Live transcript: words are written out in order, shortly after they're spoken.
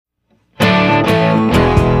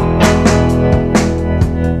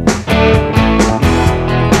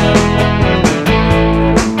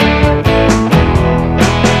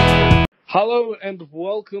and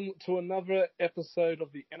welcome to another episode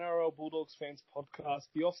of the NRL Bulldogs Fans Podcast,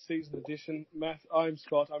 the off-season edition. I'm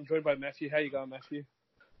Scott. I'm joined by Matthew. How you going, Matthew?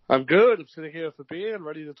 I'm good. I'm sitting here with a beer and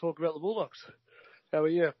ready to talk about the Bulldogs. How are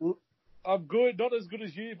you? I'm good. Not as good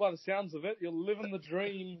as you by the sounds of it. You're living the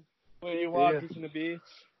dream where you are drinking a beer.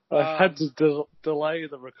 I had to delay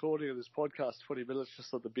the recording of this podcast 20 minutes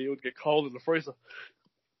just so the beer would get cold in the freezer.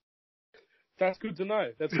 That's good to know.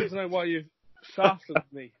 That's good to know why you've shafted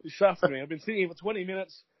me. I've been sitting here for 20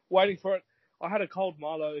 minutes waiting for it. I had a cold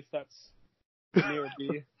Milo, if that's near a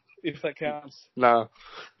beer, if that counts. No.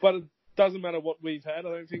 But it doesn't matter what we've had.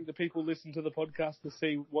 I don't think the people listen to the podcast to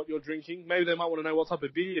see what you're drinking. Maybe they might want to know what type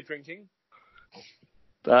of beer you're drinking.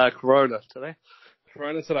 Corona today.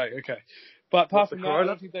 Corona today, okay. But apart from that, I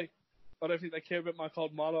don't think they care about my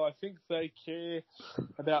cold Milo. I think they care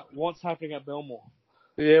about what's happening at Belmore.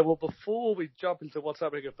 Yeah, well, before we jump into what's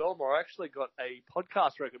happening at Belmore, I actually got a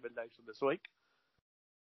podcast recommendation this week.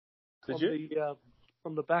 Did you?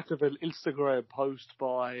 On the back of an Instagram post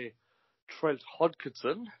by Trent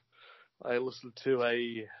Hodkinson, I listened to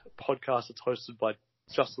a podcast that's hosted by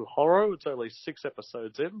Justin Horro. It's only 6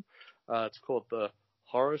 episodes in. It's called The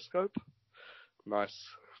Horoscope. Nice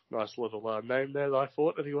little name there, I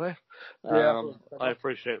thought, anyway. I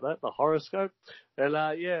appreciate that, The Horoscope. And,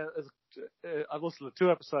 I've listened to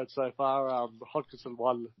 2 episodes so far. Hodkinson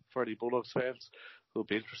 1 for any Bulldogs fans. It'll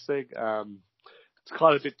be interesting. It's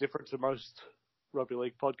kind of a bit different to most rugby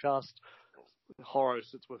league podcasts. Horro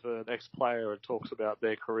sits with an ex-player and talks about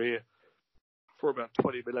their career for about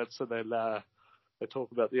 20 minutes, and then they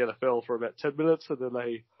talk about the NFL for about 10 minutes, and then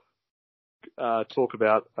they talk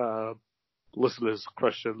about listeners'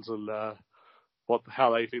 questions and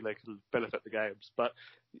how they think they can benefit the games. But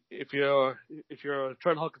if you're a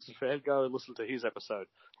Trent Hodkinson fan, go and listen to his episode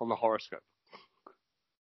on The Horoscope.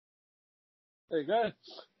 There you go.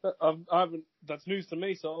 That's news to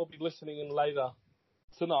me, so I'll be listening in later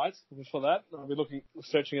tonight for that. I'll be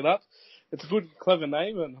searching it up. It's a good, clever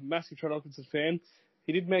name, and I'm a massive Trent Hodkinson fan.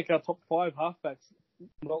 He did make our top 5 halfbacks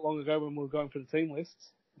not long ago when we were going for the team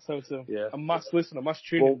lists. So it's a must listen, a must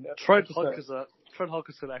tune in. Trent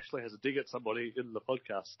Hodkinson actually has a dig at somebody in the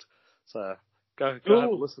podcast. So go have a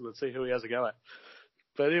listen and see who he has a go at.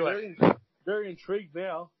 But anyway. Very intrigued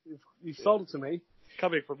now. You've sold it to me.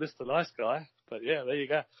 Coming from Mr. Nice Guy. But yeah, there you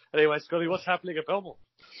go. Anyway, Scotty, what's happening at Belmore?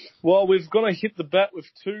 Well, we've got to hit the bat with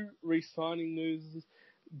 2 re-signing news.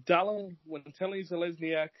 Dallin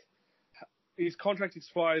Watene-Zelezniak, his contract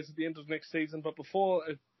expires at the end of next season, but before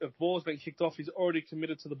a ball's been kicked off, he's already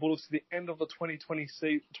committed to the Bulldogs to the end of the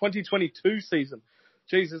 2022 season.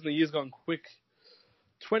 Jesus, the year's gone quick.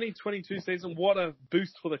 2022 season, what a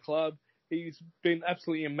boost for the club. He's been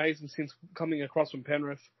absolutely amazing since coming across from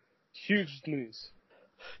Penrith. Huge news.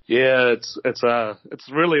 Yeah, it's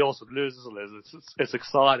really awesome news, isn't it? It's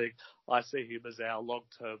exciting. I see him as our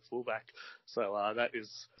long-term fullback, so that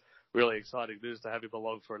is really exciting news to have him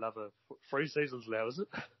along for another 3 seasons now, is it?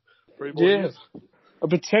 3 more years? A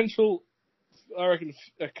potential, I reckon,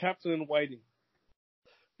 a captain in waiting.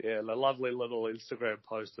 Yeah, and a lovely little Instagram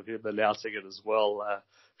post of him announcing it as well.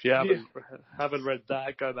 If you haven't read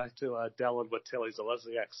that, go back to Dallin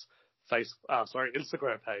Watene-Zelezniak's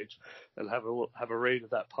Instagram page and have a read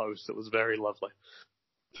of that post. It was very lovely.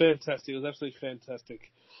 Fantastic. It was absolutely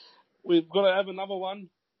fantastic. We've got to have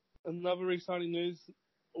another re-signing news.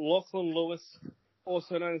 Lachlan Lewis,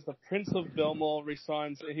 also known as the Prince of Belmore,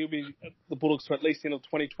 resigns. He'll be at the Bulldogs for at least the end of the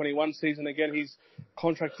 2021 season. Again, his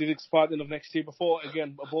contract did expire at the end of next year. Before,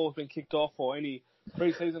 again, a ball has been kicked off or any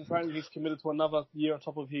pre-season training, he's committed to another year on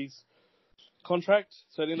top of his contract.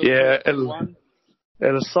 So at the end of 2021.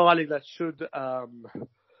 And a signing that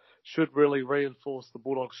should really reinforce the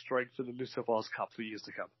Bulldogs' strength in the New South Wales Cup for years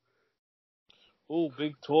to come. Oh,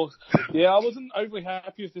 big talks. Yeah, I wasn't overly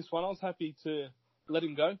happy with this one. I was happy to let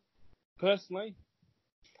him go, personally.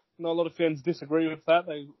 I know a lot of fans disagree with that.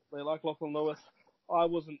 They like Lachlan Lewis. I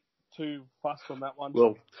wasn't too fussed on that one.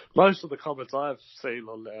 Well, most of the comments I've seen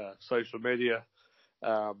on social media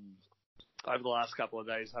over the last couple of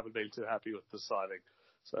days haven't been too happy with the signing.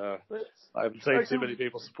 So I haven't seen too many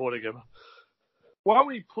people supporting him. Why don't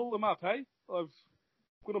we pull them up, hey? I'm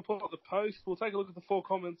going to pull up the post. We'll take a look at the 4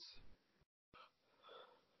 comments.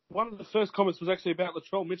 One of the first comments was actually about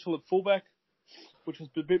Latrell Mitchell at fullback, which was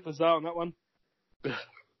a bit bizarre on that one.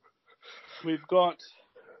 We've got,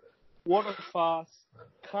 what a farce.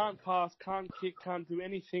 Can't pass, can't kick, can't do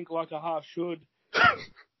anything like a half should.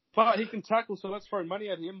 But he can tackle, so let's throw money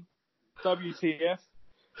at him. WTF.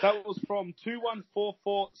 That was from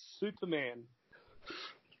 2144 Superman.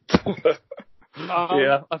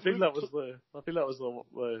 I think that was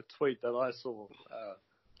the tweet that I saw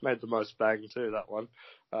made the most bang too, that one.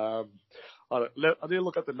 I didn't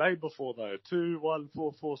look at the name before though.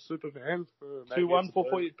 2144 Superman. Maybe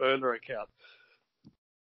 2144. Burner account.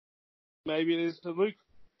 Maybe it is. Luke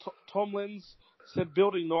Tomlins said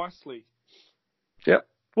building nicely. Yep.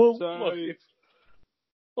 Well, so,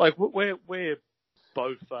 look, we're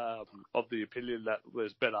both of the opinion that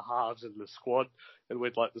there's better halves in the squad, and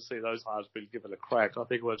we'd like to see those halves being given a crack. I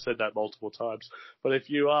think we've said that multiple times. But if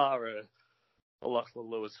you are a Lachlan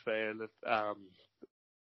Lewis fan,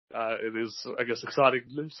 it is, I guess, exciting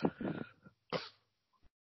news.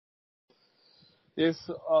 Yes,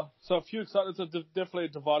 so a few excited. It's definitely a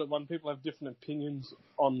divided one. People have different opinions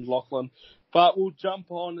on Lachlan. But we'll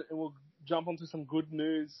jump onto some good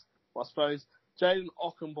news, I suppose. Jaden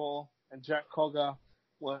Ockenbaugh and Jack Cogger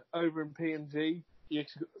were over in PNG. You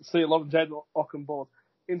see a lot of Jaden Ockenbaugh's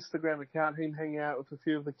Instagram account, him hanging out with a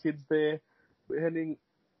few of the kids there. We're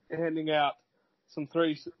handing out some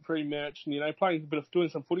free merch and, playing a bit of doing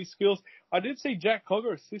some footy skills. I did see Jack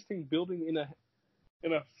Cogger assisting building in a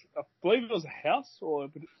I believe it was a house or a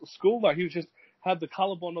school. Like he just had the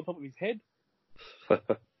colour bond on top of his head.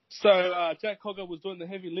 So Jack Cogger was doing the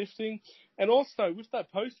heavy lifting. And also with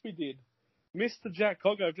that post we did, Mr. Jack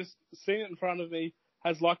Cogger, I've just seen it in front of me,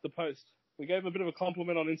 has liked the post. We gave him a bit of a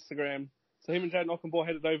compliment on Instagram. So him and Jaden Ockenbaugh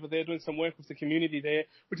headed over there doing some work with the community there,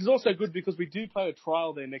 which is also good because we do play a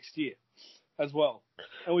trial there next year as well.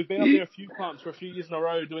 And we've been up there a few times for a few years in a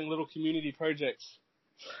row doing little community projects.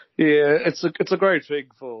 Yeah, it's a great thing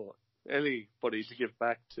for anybody to give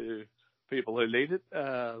back to people who need it.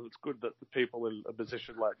 It's good that the people in a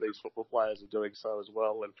position like these football players are doing so as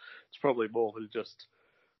well, and it's probably more than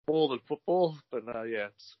football. But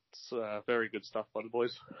it's very good stuff by the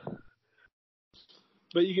boys.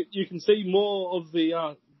 But you can see more of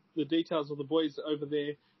the details of the boys over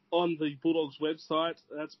there on the Bulldogs website.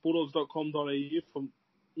 That's bulldogs.com.au for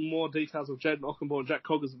more details of Jaden Ockenbaugh and Jack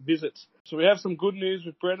Cogger's visits. So we have some good news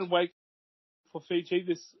with Brendan Wake for Fiji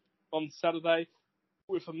on Saturday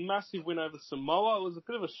with a massive win over Samoa. It was a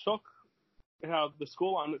bit of a shock how the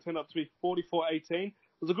scoreline turned out to be 44-18. It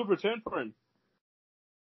was a good return for him.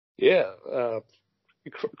 Yeah,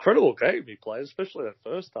 incredible game he played, especially in the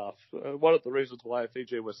first half. One of the reasons why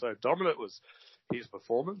Fiji was so dominant was his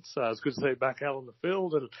performance. It's good to see him back out on the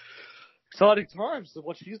field, and exciting times to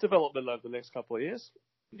watch his development over the next couple of years.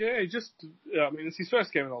 Yeah, it's his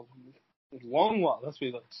first game in a long while. That's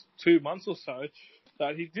been like 2 months or so.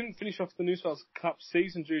 He didn't finish off the New South Wales Cup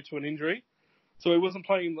season due to an injury. So he wasn't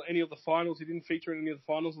playing any of the finals. He didn't feature in any of the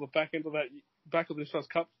finals or the back of the New South Wales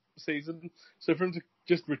Cup season. So for him to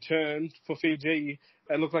just return for Fiji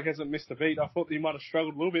and look like he hasn't missed a beat, I thought he might have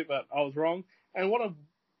struggled a little bit, but I was wrong. And what a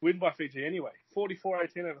win by Fiji anyway.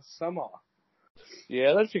 44-18 over Samoa.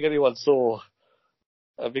 Yeah, I don't think anyone saw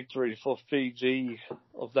a victory for Fiji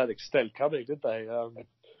of that extent coming, did they?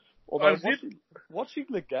 Although watching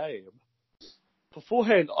the game,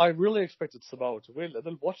 beforehand, I really expected Samoa to win. And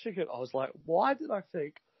then watching it, I was like, why did I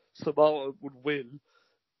think Samoa would win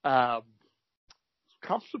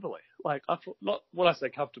comfortably? Like, I thought, not when I say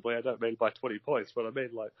comfortably, I don't mean by 20 points, but I mean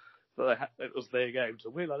like it was their game to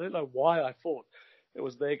win. I don't know why I thought it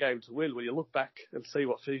was their game to win when you look back and see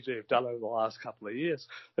what Fiji have done over the last couple of years.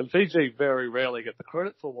 And Fiji very rarely get the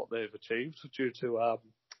credit for what they've achieved due to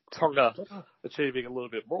Tonga achieving a little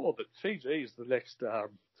bit more. But Fiji is the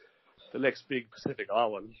next big Pacific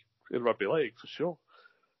island in rugby league for sure.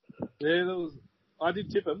 Yeah, I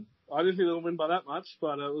did tip them. I didn't think they would win by that much,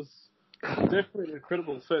 but it was definitely an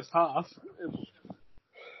incredible first half.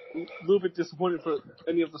 A little bit disappointed for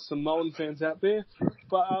any of the Samoan fans out there.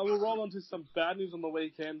 But we'll roll on to some bad news on the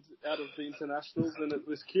weekend out of the internationals. And it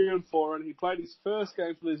was Kieran Foran. He played his first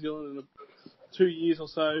game for New Zealand in 2 years or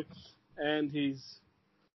so. And he's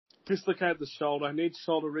dislocated the shoulder. He needs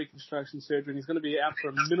shoulder reconstruction surgery. And he's going to be out for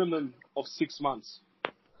a minimum of 6 months.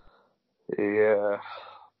 Yeah.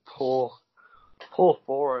 Poor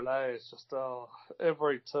Foran, eh? It's just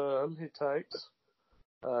every turn he takes.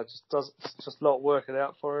 Just not working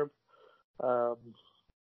out for him.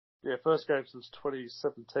 First game since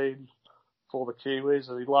 2017 for the Kiwis,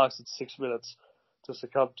 and he lasted 6 minutes to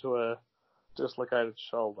succumb to a dislocated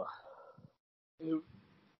shoulder. It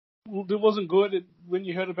wasn't good when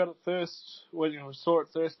you heard about it first, when you saw it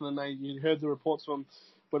first, and then you heard the reports from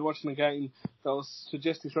when watching the game. They were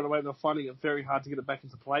suggesting straight away they were finding it very hard to get it back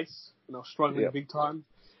into place, and they were struggling big time.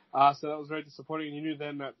 So that was very disappointing. And you knew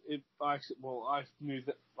then that I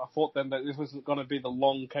thought then that this wasn't going to be the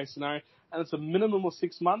long case scenario. And it's a minimum of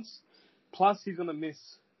 6 months. Plus he's going to miss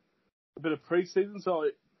a bit of pre-season. So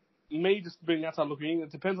me just being outside looking in,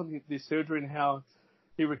 it depends on the surgery and how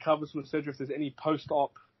he recovers from the surgery. If there's any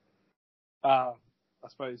post-op I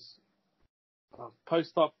suppose,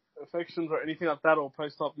 post-op affections or anything like that, or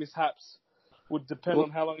post-op mishaps would depend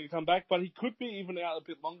on how long he come back. But he could be even out a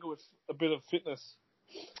bit longer with a bit of fitness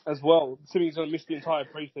as well, assuming he's going to miss the entire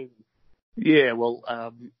preseason. Yeah, well,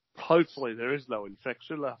 hopefully there is no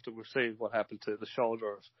infection after we've seen what happened to the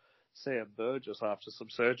shoulder of Sam Burgess after some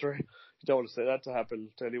surgery. You don't want to see that to happen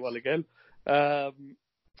to anyone again. Yeah,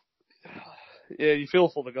 you feel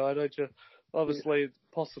for the guy, don't you? Obviously, it's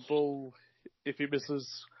possible if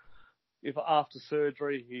after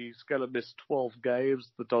surgery he's going to miss 12 games,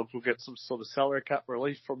 the Dogs will get some sort of salary cap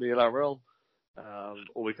relief from the NRL,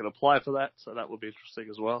 or we can apply for that, so that would be interesting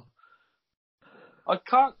as well. I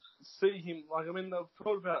can't see him, they've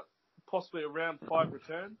talked about possibly a round 5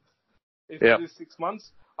 return if it is 6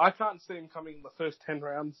 months. I can't see him coming in the first 10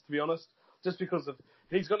 rounds, to be honest, just because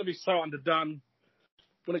he's going to be so underdone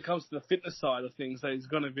when it comes to the fitness side of things that he's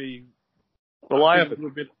going to be a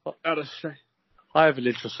little bit out of shape. I have an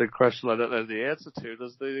interesting question I don't know the answer to.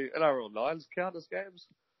 Does the NRL 9s count as games?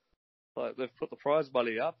 Like, they've put the prize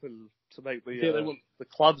money up and to make the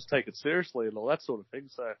clubs take it seriously and all that sort of thing,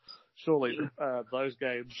 so surely those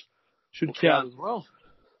games should count as well.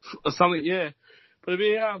 Or something, yeah. But it'd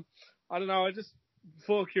be, I don't know, I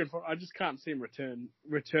just can't see him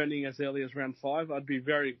returning as early as round 5. I'd be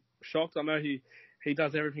very shocked. I know he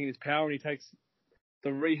does everything in his power and he takes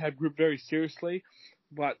the rehab group very seriously,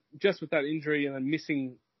 but just with that injury and then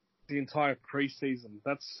missing the entire preseason,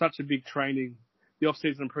 that's such a big training. The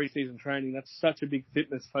off-season and pre-season training, that's such a big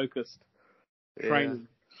fitness-focused training.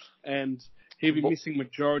 And he'll be missing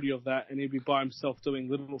majority of that, and he'll be by himself doing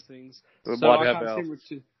little things. We might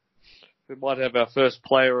have our first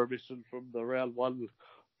player omission from the round 1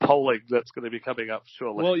 polling that's going to be coming up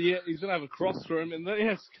shortly. Well, yeah, he's going to have a cross through him, and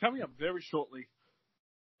it's coming up very shortly.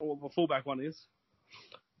 Or the fullback one is.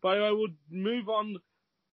 But anyway, we'll move on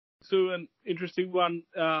to an interesting one.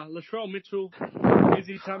 Latrell Mitchell, is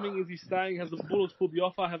he coming? Is he staying? Has the Bulldogs pulled the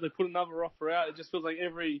offer? Have they put another offer out? It just feels like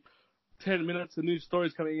every 10 minutes a new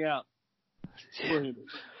story's coming out for him.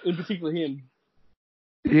 In particular, him.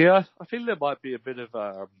 Yeah, I think there might be a bit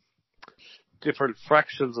of different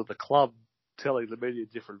fractions of the club telling the media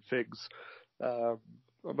different things.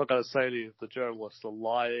 I'm not going to say any of the journalists are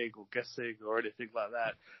lying or guessing or anything like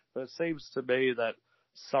that, but it seems to me that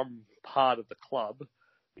some part of the club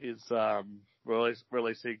is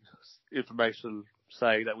releasing information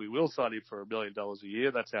saying that we will sign him for $1 million a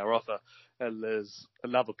year. That's our offer. And there's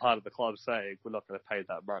another part of the club saying we're not going to pay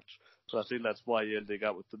that much. So I think that's why you're ending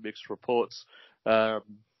up with the mixed reports. But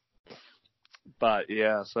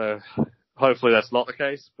yeah, so hopefully that's not the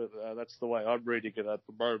case, but that's the way I'm reading it at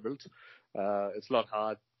the moment. It's not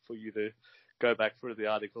hard for you to go back through the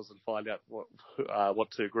articles and find out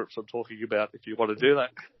what two groups I'm talking about if you want to do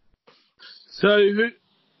that. So,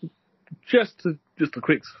 just a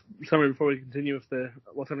quick summary before we continue with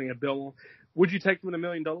what's happening at Belmore. Would you take them at $1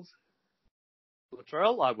 million?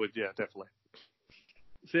 Latrell, I would, yeah, definitely.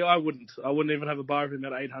 See, I wouldn't. I wouldn't even have a bar of him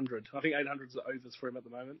at 800. I think 800 is the overs for him at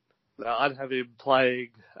the moment. No, I'd have him playing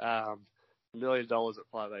 $1 million at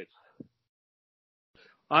 5'8".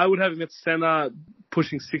 I would have him at centre,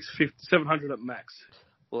 pushing 700 at max.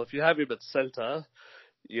 Well, if you have him at centre,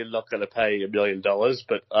 you're not going to pay $1 million,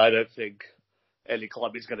 but I don't think any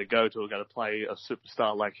club he's going to go to are going to play a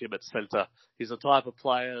superstar like him at centre. He's the type of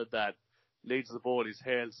player that needs the ball in his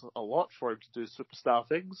hands a lot for him to do superstar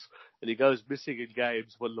things, and he goes missing in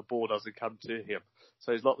games when the ball doesn't come to him.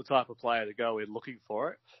 So he's not the type of player to go in looking for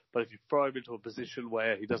it, but if you throw him into a position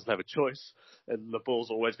where he doesn't have a choice and the ball's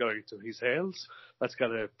always going into his hands, that's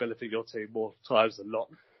going to benefit your team more times than not.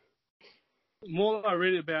 The more I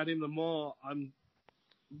read about him, the more I'm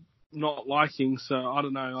not liking, so I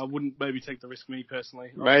don't know. I wouldn't maybe take the risk, me personally.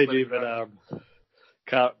 Maybe, but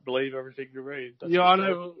can't believe everything you read. That's I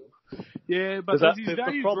know. Yeah, but does his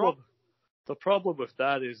value drop? The problem with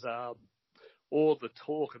that is all the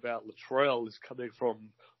talk about Latrell is coming from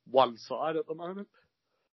one side at the moment.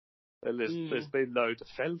 And there's been no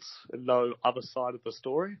defence and no other side of the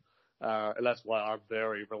story. And that's why I'm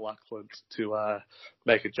very reluctant to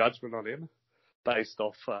make a judgment on him based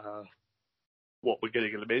off what we're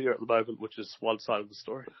getting in the media at the moment, which is one side of the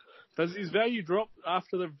story. Does his value drop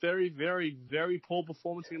after the very, very, very poor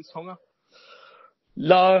performance against Tonga?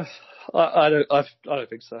 No, I don't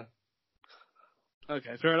think so.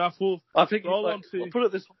 Okay, fair enough. I think put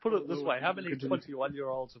it this way: how many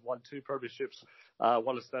 21-year-olds have won 2 premierships,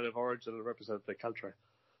 won a state of origin, and represented their country?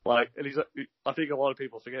 I think a lot of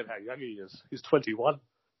people forget how young he is. He's 21.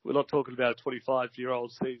 We're not talking about a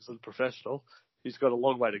 25-year-old seasoned professional. He's got a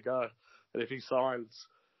long way to go, and if he signs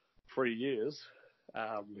 3 years,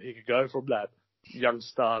 he could go from that young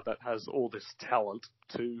star that has all this talent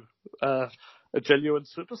to a genuine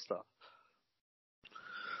superstar.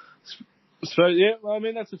 So, yeah, well, I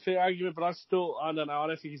mean, that's a fair argument, but I don't know. I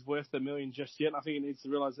don't think he's worth the $1 million just yet. I think he needs to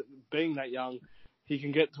realise that being that young, he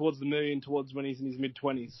can get towards the $1 million towards when he's in his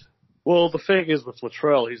mid-20s. Well, the thing is with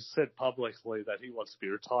Latrell, he's said publicly that he wants to be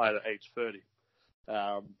retired at age 30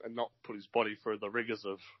 and not put his body through the rigours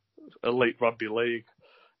of elite rugby league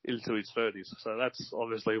into his 30s. So that's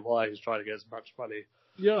obviously why he's trying to get as much money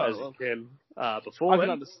as he can before then.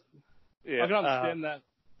 I can understand that.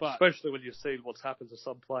 But especially when you've seen what's happened to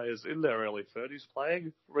some players in their early 30s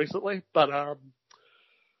playing recently. But, I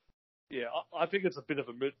think it's a bit of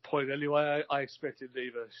a moot point anyway. I expect him to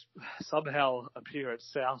either somehow appear at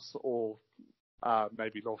South or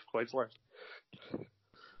maybe North Queensland.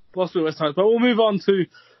 Possibly West Coast. But we'll move on to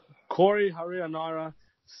Corey Harawira-Naera.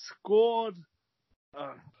 Scored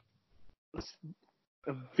a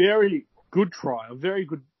very good try, a very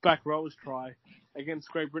good back rowers try against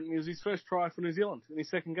Great Britain. It was his first try for New Zealand in his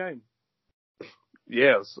second game.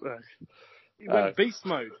 Yes. He went beast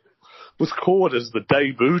mode. Was called as the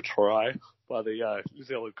debut try by the New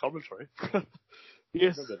Zealand commentary.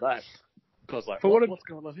 Yes. I remember that. I was like, what's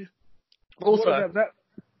going on here? Also, what about that?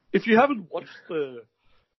 If you haven't watched the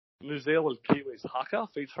New Zealand Kiwis haka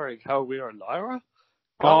featuring Harawira-Naera,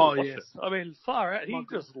 watch it. I mean, far out.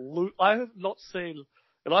 I have not seen...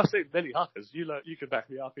 And I've seen many huckers. You can back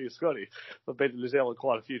me up here, Scotty. I've been to New Zealand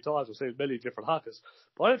quite a few times. I've seen many different huckers.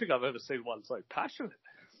 But I don't think I've ever seen one so passionate.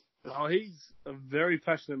 Oh, he's a very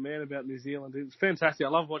passionate man about New Zealand. It's fantastic. I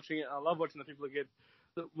love watching it. I love watching the people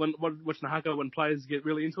that watching the haka when players get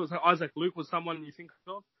really into it. So Isaac Luke was someone you think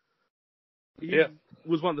of. He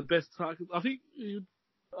was one of the best huckers. I think you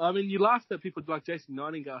laughed at people like Jason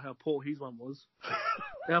Nightingale, how poor his one was.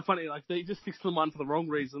 How funny, like, they just fixed them on for the wrong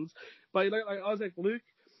reasons. But, like Isaac Luke,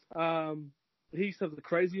 he used to have the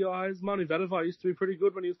crazy eyes. Manu Vatuvei used to be pretty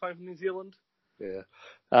good when he was playing for New Zealand. Yeah.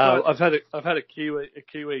 I've had a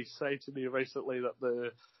Kiwi say to me recently that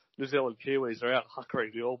the New Zealand Kiwis are out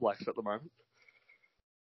huckering the All Blacks at the moment.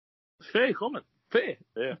 Fair comment. Fair.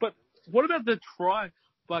 Yeah. But what about the try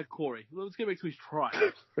by Corey? Let's get back to his try.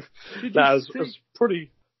 It was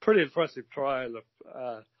pretty impressive try.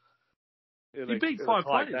 He beat 5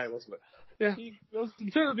 players. Game, wasn't it? Yeah.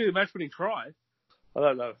 It turned out to be a match-winning try. I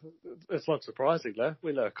don't know. It's not surprising, though.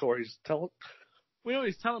 We know Corey's talent. We know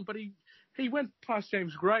his talent, but he went past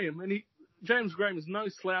James Graham, and James Graham is no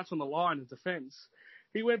slouch on the line in defence.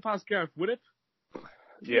 He went past Gareth Widdop.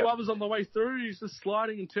 Yeah. I was on the way through. He's just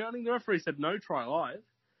sliding and turning. The referee said no try live.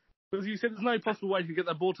 Because he said there's no possible way to get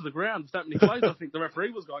that ball to the ground with that many plays. I think the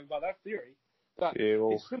referee was going by that theory. But he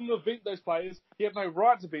couldn't have beat those players. He had no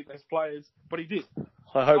right to beat those players, but he did.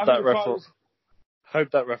 I hope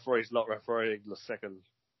that referee's not refereeing the second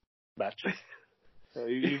match.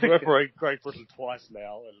 He's refereeing Great Britain twice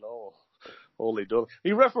now, and all he does.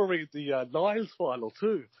 He refereed the Nines final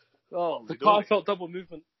too. Oh, the Kyle double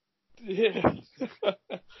movement. Yeah.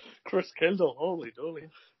 Chris Kendall, holy dolly.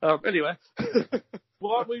 Anyway.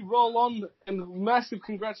 Well, we roll on, and massive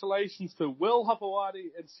congratulations to Will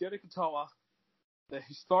Hopewadi and Sione Katoa. The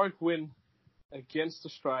historic win against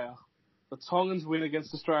Australia. The Tongans win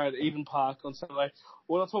against Australia at Eden Park on Saturday.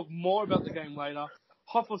 We'll talk more about the game later.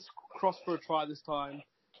 Hopper's crossed for a try this time.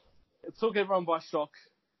 It took everyone by shock.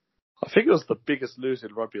 I think it was the biggest news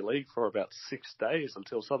in rugby league for about 6 days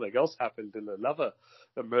until something else happened in another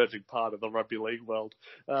emerging part of the rugby league world.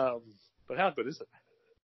 But how good is it?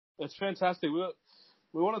 It's fantastic.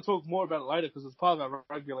 We want to talk more about it later because it's part of our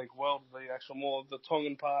rugby league world, the actual more of the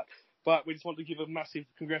Tongan part. But we just want to give a massive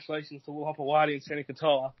congratulations to Will Hopewadi and Sione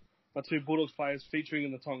Katoa, our 2 Bulldogs players featuring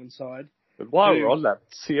in the Tongan side. But while we're on that,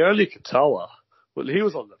 Sione Katoa, well, he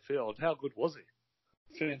was on the field. How good was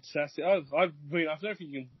he? Fantastic. I don't think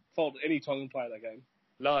you can fault any Tongan player that game.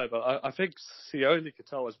 No, but I think Sione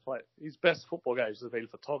Katoa's played his best football games have been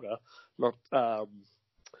for Tonga. Not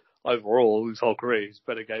overall, his whole career, his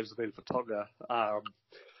better games have been for Tonga.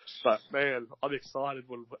 But man, I'm excited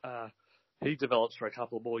when he develops for a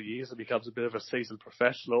couple more years and becomes a bit of a seasoned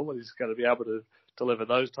professional, and he's going to be able to deliver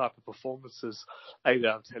those type of performances 8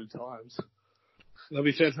 out of 10 times. That'll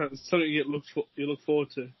be fantastic. It's something you look forward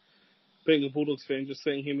to. Being a Bulldogs fan, just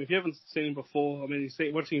seeing him. If you haven't seen him before, I mean,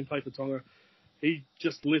 watching him play for Tonga, he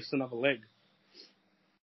just lifts another leg.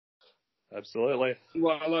 Absolutely.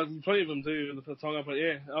 Well, plenty of them do for Tonga, but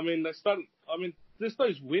yeah, I mean, there's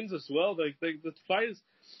those wins as well. The players,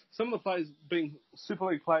 some of the players being Super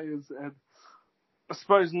League players, and I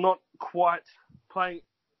suppose not quite playing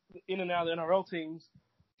in and out of the NRL teams.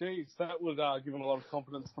 Geez, that would give them a lot of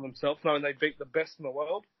confidence for themselves, knowing they beat the best in the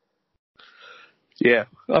world. Yeah,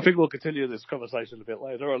 I think we'll continue this conversation a bit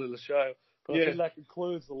later on in the show. But Yeah. I think that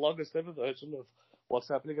concludes the longest ever version of what's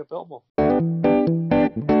happening at Belmore.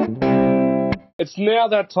 It's now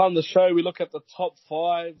that time of the show. We look at the top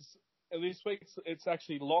fives. And this week it's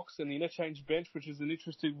actually locks and the interchange bench, which is an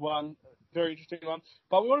interesting one, very interesting one.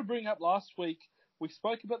 But we want to bring up last week, we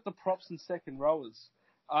spoke about the props and second rowers.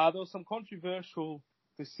 There were some controversial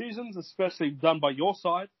decisions, especially done by your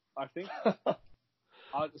side, I think. I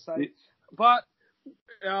like to say. But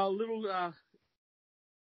our little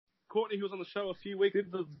Courtney, who was on the show a few weeks,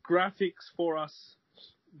 did the graphics for us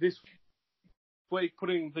this week,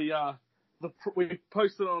 putting we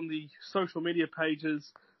posted on the social media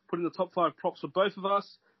pages, putting the top five props for both of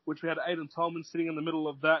us, which we had Aidan Tolman sitting in the middle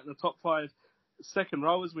of that. In the top five second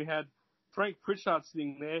rowers, we had Frank Pritchard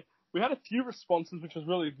sitting there. We had a few responses, which was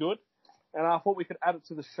really good, and I thought we could add it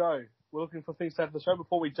to the show. We're looking for things to add to the show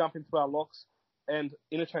before we jump into our locks and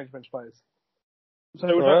interchange bench players. So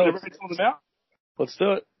we're going to read some of them out. Let's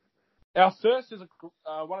do it. Our first is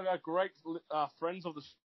one of our great friends of the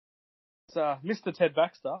show, Mr. Ted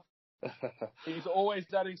Baxter. He's always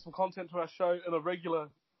adding some content to our show on a regular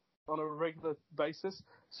basis.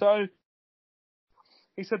 So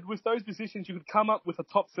he said, with those positions, you could come up with a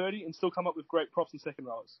top 30 and still come up with great props and second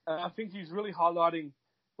rowers. And I think he's really highlighting,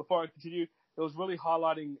 before I continue, it was really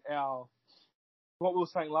highlighting what we were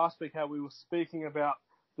saying last week, how we were speaking about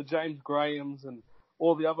the James Grahams and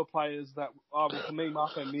all the other players that are, for me,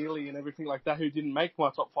 Marco Mealy and everything like that, who didn't make my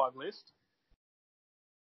top five list.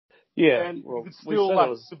 Yeah, and well, you could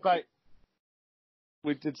still debate.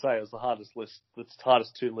 We did say it was the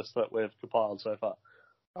hardest two lists that we've compiled so far.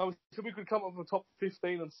 So we could come up with a top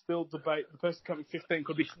 15 and still debate. The person coming 15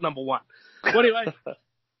 could be number one. Well, anyway,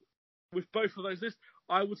 with both of those lists,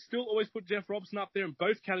 I would still always put Jeff Robson up there in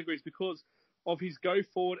both categories because of his go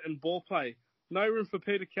forward and ball play. No room for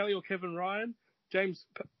Peter Kelly or Kevin Ryan. James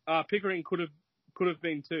Pickering could have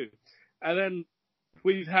been too. And then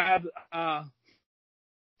we've had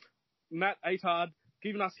Matt Atard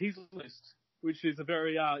giving us his list, which is a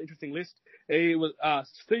very interesting list. He was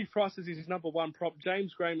Steve Price is his number one prop,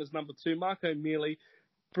 James Graham is number two, Marco Mealy,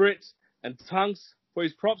 Britt and Tunks for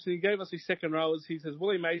his props, and he gave us his second rowers. He says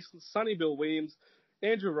Willie Mason, Sonny Bill Williams,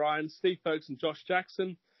 Andrew Ryan, Steve Folkes and Josh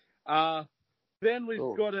Jackson. Then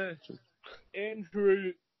we've got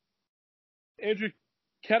Andrew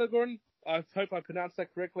Categorin. I hope I pronounced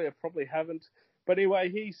that correctly. I probably haven't. But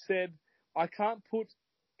anyway, he said, I can't put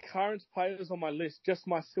current players on my list, just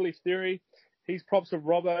my silly theory. His props are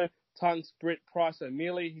Robbo, Tunks, Britt, Price,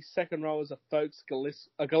 O'Mealy. His second rowers are Folkes,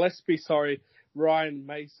 Gillespie, Ryan,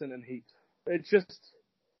 Mason, and Heat. It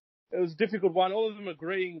was a difficult one. All of them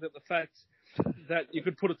agreeing that the fact that you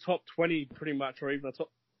could put a top 20 pretty much, or even a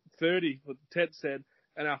top 30, what Ted said,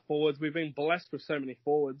 and our forwards. We've been blessed with so many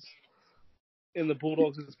forwards in the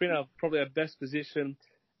Bulldogs. It's been probably our best position.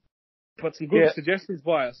 But some good suggestions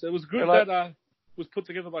by us. It was good that was put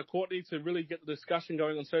together by Courtney to really get the discussion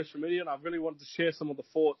going on social media, and I really wanted to share some of the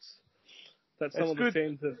thoughts that some of the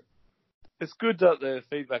fans have. It's good that the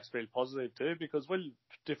feedback's been positive too, because when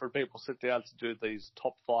different people sit down to do these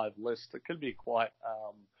top five lists, it can be quite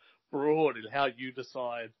broad in how you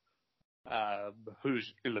decide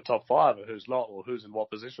who's in the top five and who's not, or who's in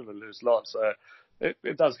what position and who's not. So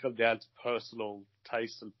it does come down to personal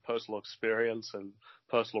taste and personal experience and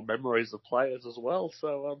personal memories of players as well.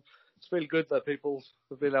 So it's been good that people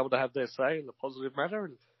have been able to have their say in a positive manner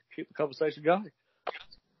and keep the conversation going.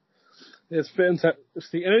 Yeah, it's fantastic.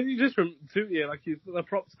 And you just the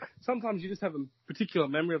props. Sometimes you just have a particular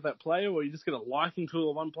memory of that player, or you just get a liking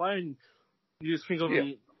to one player, and you just think of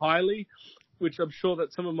them highly. Which I'm sure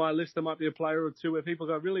that some of my list, there might be a player or two where people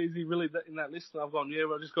go, really, is he really in that list? And I've gone, yeah,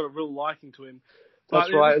 well, I've just got a real liking to him.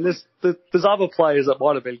 That's right. And there's other players that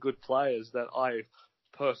might have been good players that I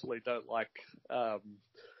personally don't like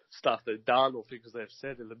stuff they've done or things they've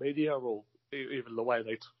said in the media, or even the way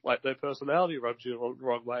their personality rubs you the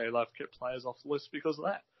wrong way, and I've kept players off the list because of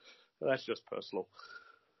that. And that's just personal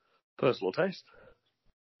taste.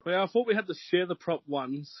 Well, I thought we had to share the prop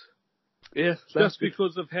ones. Yeah. Just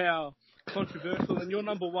because of how controversial, and your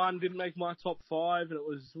number one didn't make my top five, and it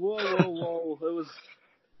was whoa. It was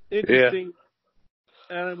interesting,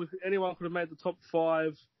 and anyone could have made the top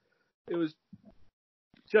five. It was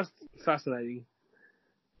just fascinating.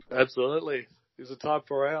 Absolutely. Is it time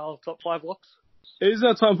for our top five locks? It is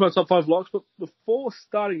our time for our top five locks, but before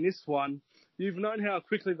starting this one, you've known how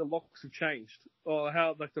quickly the locks have changed, or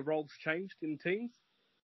how the roles changed in teams.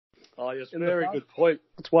 Oh yes, very good point.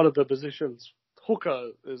 It's one of the positions.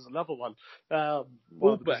 Hooker is another one.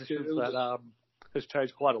 One of the positions that has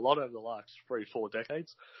changed quite a lot over the last 3-4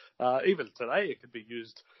 decades. Even today, it can be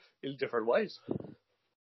used in different ways.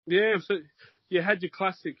 Yeah, so you had your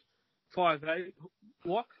classic 5'8"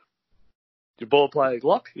 lock. Your ball playing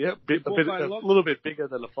lock, yeah, Lock. little bit bigger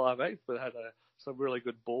than a 5'8", but had some really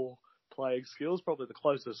good ball playing skills. Probably the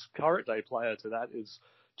closest current day player to that is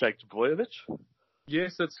Jake Trbojevic.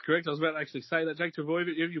 Yes, that's correct. I was about to actually say that. Jake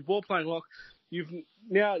Trbojevic, you have your ball playing lock. You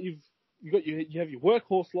have your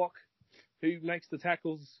workhorse lock, who makes the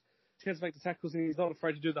tackles, tends to make the tackles, and he's not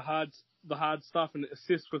afraid to do the hard stuff and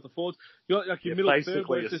assist with the forwards. You got like your middle third,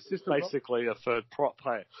 where it's basically a third prop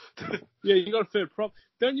player. Yeah, you got a third prop.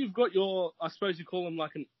 Then you've got your, I suppose you call them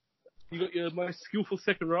you got your most skillful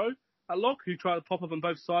second row at lock, who try to pop up on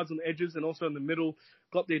both sides on the edges and also in the middle.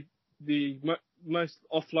 Got the most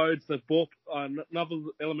offloads, the ball, another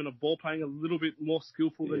element of ball playing, a little bit more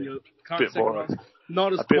skillful than your current second rows.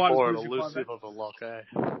 Not as a bit quite more as elusive of a lock, eh?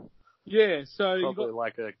 Yeah, so probably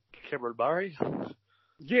like a Cameron Murray.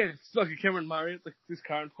 Yeah, it's like a Cameron Murray at this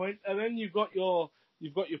current point. And then you've got your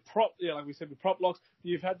prop, like we said, the prop locks.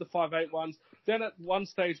 You've had the 5'8" ones. Then at one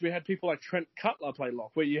stage we had people like Trent Cutler play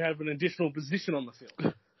lock, where you have an additional position on the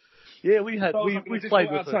field. Yeah, we played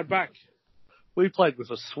with outside back. We played with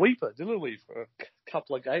a sweeper, didn't we, for a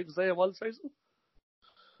couple of games there one season?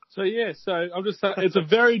 So I'm just saying it's a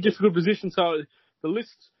very difficult position. So the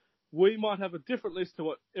list, we might have a different list to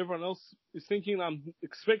what everyone else is thinking. I'm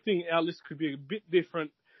expecting our list could be a bit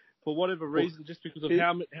different for whatever reason, just because of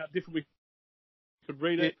how different we could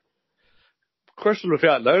read it. Question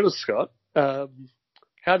without notice, Scott.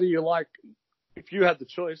 How do you like, if you had the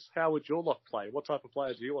choice, how would your lock play? What type of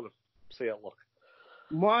player do you want to see at lock?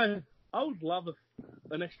 I would love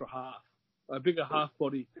an extra half, a bigger half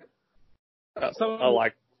body. I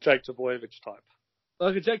like Jake Trbojevic type.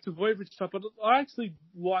 Like a Jake Trbojevic type, but I actually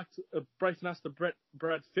liked Brayton Astor, Brad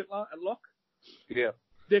Fittler at lock. Yeah.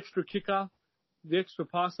 The extra kicker, the extra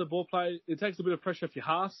passer, ball play. It takes a bit of pressure off your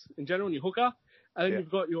halves in general and your hooker. And then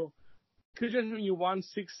you've got because you're having your 1,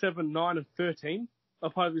 6, 7, 9, and 13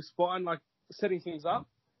 up over your spine, like setting things up.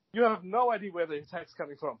 You have no idea where the attack's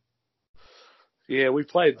coming from. Yeah, we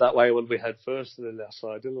played that way when we had first in our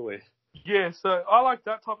side, didn't we? Yeah, so I like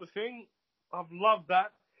that type of thing. I've loved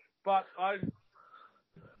that, but I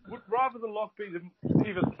would rather the lock be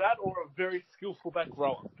either that or a very skillful back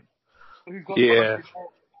rower. Who's got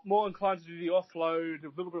more inclined to do the offload, a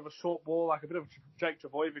little bit of a short ball, like a bit of Jake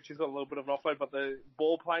Trbojevic. He's got a little bit of an offload, but the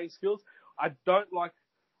ball playing skills. I don't like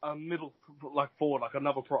a middle, like forward, like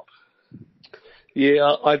another prop.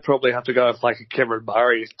 Yeah, I'd probably have to go with like a Cameron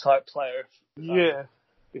Murray type player. If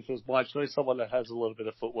it was my choice, someone that has a little bit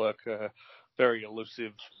of footwork, very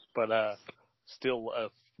elusive, but still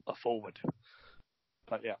a forward.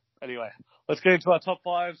 But yeah, anyway, let's get into our top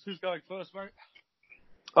fives. Who's going first, mate?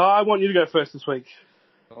 I want you to go first this week.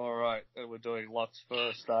 All right, and we're doing lots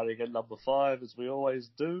first, starting at number 5, as we always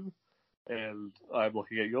do. And I'm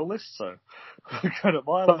looking at your list, so go to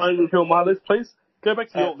my list. My list, please. Go back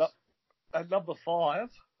to yours. At number 5,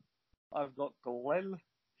 I've got Glenn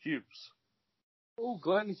Hughes. Oh,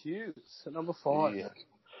 Glenn Hughes at number 5. Yeah.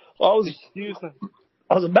 I was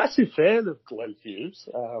a massive fan of Glenn Hughes.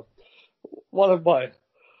 One of my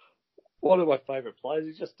favourite players.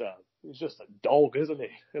 He's just a dog, isn't he?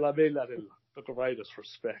 And I mean that in the greatest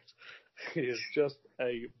respect. He is just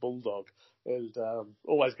a bulldog, and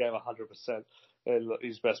always gave 100%. And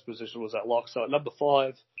his best position was at lock. So at number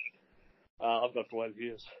 5, I've got Glenn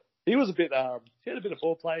Hughes. He was he had a bit of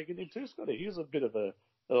ball playing in him too, Scotty. He was a bit of an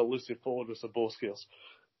elusive forward with some ball skills.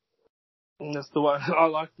 And that's the way I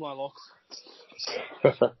like my locks.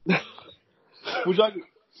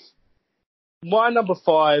 My number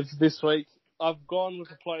 5 this week, I've gone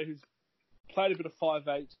with a player who's played a bit of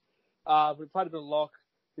 5'8". We played a bit of lock.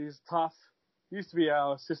 He's tough. He used to be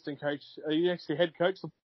our assistant coach. He actually head coach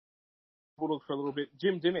the Bulldogs for a little bit.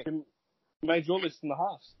 Jim Dimmick made your list in the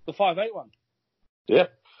halves, the 5'8" one. Yeah.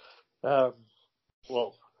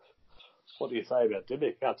 Well, what do you say about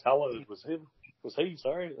Dimmick? How talented was he?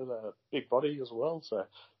 And a big body as well, so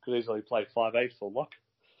could easily play 5'8" for lock.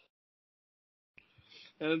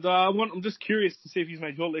 And I'm just curious to see if he's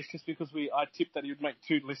made your list, just because I tipped that he would make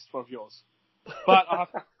 2 lists of yours. But I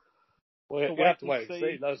have to wait and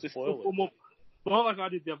see. No spoilers. Not like I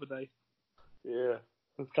did the other day. Yeah,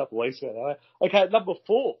 a couple of weeks ago. Okay, number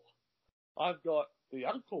 4, I've got the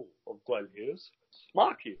uncle of Glenn Hughes,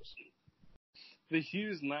 Mark Hughes. The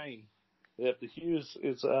Hughes name. Yeah, the Hughes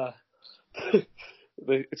is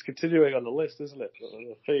it's continuing on the list, isn't it?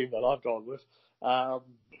 The theme that I've gone with.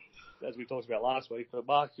 As we talked about last week, but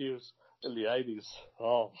Mark Hughes in the 80s.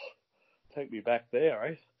 Oh, take me back there,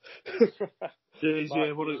 eh? Jeez,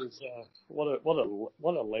 yeah, what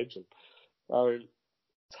a legend. I mean,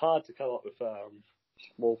 it's hard to come up with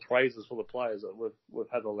more praises for the players that we've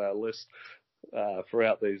had on our list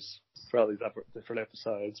throughout these different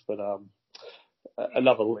episodes. But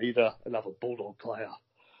another leader, another Bulldog player.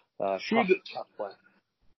 Tough player.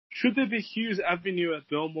 Should there be Hughes Avenue at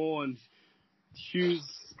Belmore and Hughes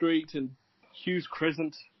Street and Hughes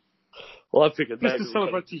Crescent? Well, I figured just to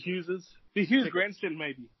celebrate the Hugheses. The Hughes Grandstand,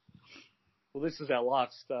 maybe. Well, this is our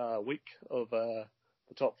last week of the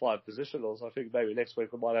top 5 positionals. I think maybe next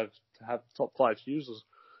week we might have to have top 5 Hugheses.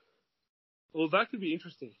 Well, that could be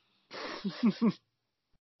interesting.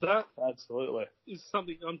 That absolutely is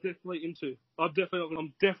something I'm definitely into. I'm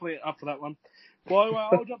definitely up for that one. Well,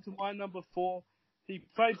 I'll jump to my number 4. He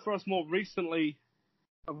played for us more recently.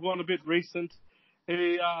 I've gone a bit recent.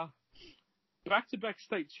 He back-to-back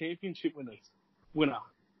state championship winner.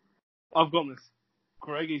 I've gone this.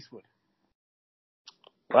 Greg Eastwood.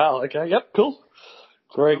 Wow. Okay. Yep. Cool.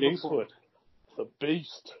 Greg Eastwood, the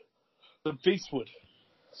beast. The Beastwood.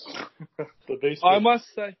 The Beastwood. I must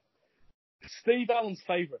say, Steve Allen's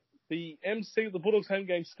favourite. The MC of the Bulldogs home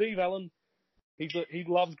game, Steve Allen. He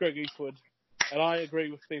loves Greg Eastwood. And I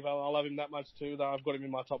agree with Steve Allen. I love him that much too, that I've got him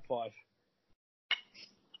in my top 5.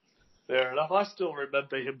 Fair enough. I still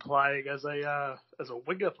remember him playing as a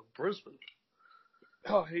winger for Brisbane.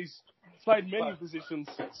 Oh, he's played many positions.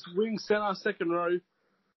 Wing, centre, second row.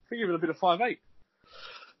 I think even a bit of 5'8".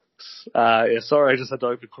 Yeah, sorry, I just had to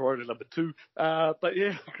open Corona number 2. But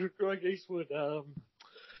yeah, Greg Eastwood,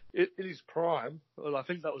 in his prime, well, I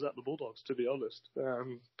think that was at the Bulldogs, to be honest.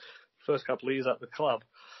 First couple of years at the club,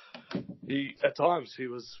 at times he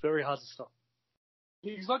was very hard to stop.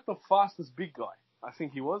 He's like the fastest big guy, I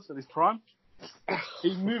think he was at his prime.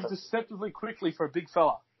 He moved deceptively quickly for a big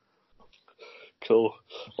fella. Cool.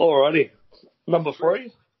 Alrighty. Number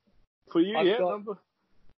 3? For you,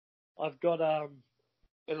 I've got an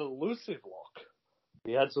elusive lock.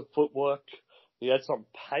 He had some footwork. He had some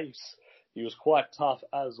pace. He was quite tough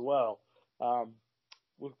as well.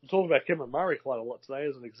 We've been talking about Cameron Murray quite a lot today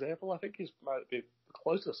as an example. I think he's might be the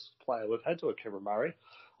closest player we've had to a Cameron Murray.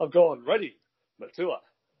 I've gone Reddy Matua.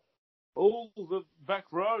 Oh, the back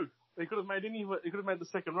row. He could have made the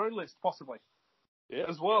second row list, possibly. Yeah.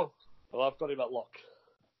 As well. Well, I've got him at lock.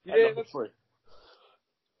 Yeah, that's 3.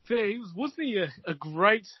 Fair. Wasn't he a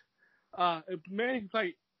great man who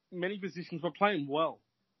played many positions, but playing well.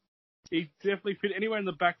 He definitely fit anywhere in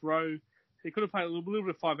the back row. He could have played a little bit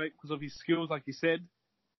of 5'8" because of his skills, like you said.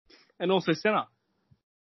 And also centre.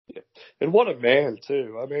 Yeah. And what a man,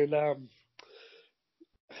 too. I mean,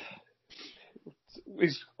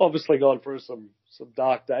 he's obviously gone through some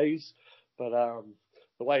dark days, but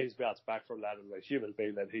the way he's bounced back from that and the human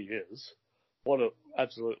being that he is, what an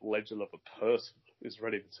absolute legend of a person is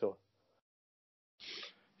Reddy Matua.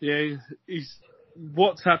 Yeah, he's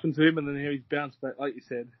what's happened to him and then how he's bounced back, like you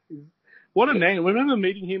said. What a man. I remember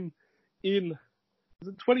meeting him in, was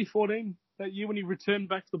it 2014, that year when he returned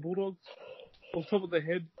back to the Bulldogs, off the top of the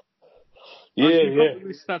head? Yeah.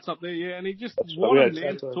 His stats up there, yeah, and he just, what a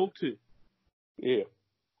man to talk to. Yeah.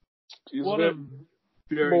 He's what a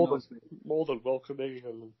very nice man. More than welcoming,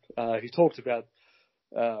 and he talked about,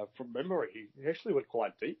 from memory, he actually went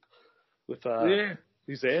quite deep with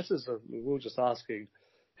his answers, and we were just asking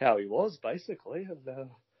how he was, basically, and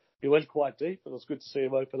he went quite deep, and it was good to see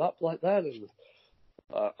him open up like that, and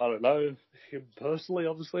I don't know him personally,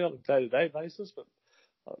 obviously, on a day-to-day basis, but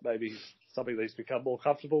maybe something that he's become more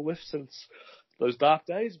comfortable with since those dark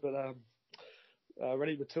days, but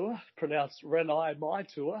Reddy Matua, pronounced Renai My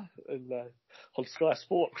Tour on Sky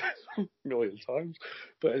Sport a million times,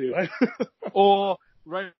 but anyway. Or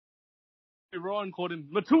Ray Ryan called him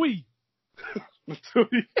Matui.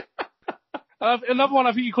 Matui. Another one,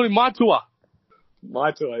 I think you called him My Tour.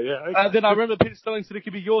 My Tour, yeah. Then I remember Peter Stelling said it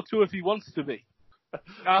could be your tour if he wants to be.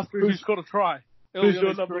 After who's got to try. Who's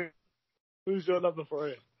your number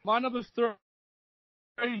 3? My number 3,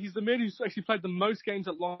 he's the man who's actually played the most games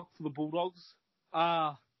at lock for the Bulldogs.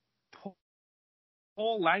 Paul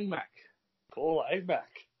Langmack. Paul Langmack.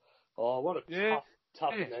 Oh, what a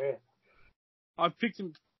tough man. I picked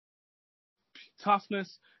him.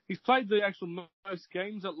 Toughness. He's played the actual most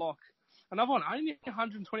games at lock. Another one, only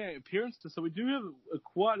 128 appearances, so we do have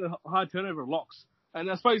quite a high turnover of locks. And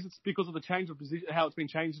I suppose it's because of the change of position, how it's been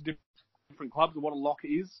changed in different clubs and what a lock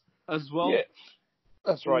is as well. Yeah,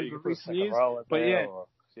 that's right. You can put a second row in there.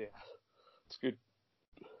 Yeah, it's good.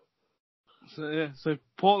 So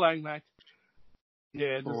Paul Langmack,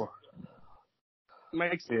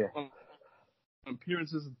 makes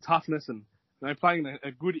appearances and toughness and playing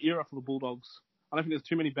a good era for the Bulldogs. I don't think there's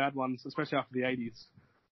too many bad ones, especially after the 80s.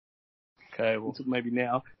 Okay, well, maybe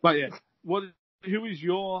now. But yeah, who is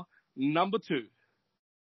your number 2?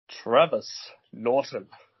 Travis Norton.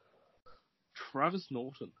 Travis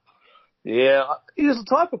Norton. Yeah, he's the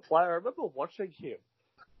type of player. I remember watching him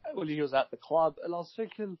when he was at the club, and I was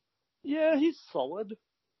thinking, yeah, he's solid.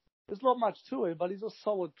 There's not much to him, but he's a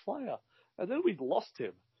solid player. And then we lost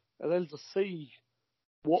him. And then to see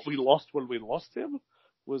what we lost when we lost him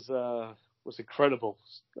was incredible.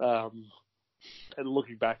 And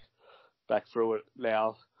looking back through it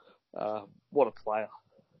now, what a player.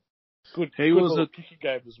 Good. He was a kicking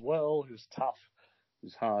game as well. He was tough. He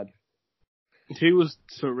was hard. He was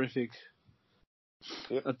terrific.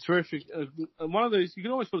 Yep. A terrific. One of those, you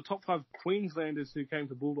can always put a top 5 Queenslanders who came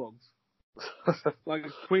to Bulldogs. Like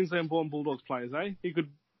Queensland-born Bulldogs players, eh? He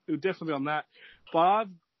would definitely be on that. But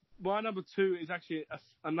my number 2 is actually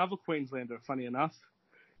another Queenslander, funny enough.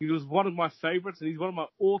 He was one of my favourites, and he's one of my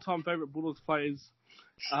all-time favourite Bulldogs players.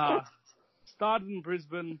 Started in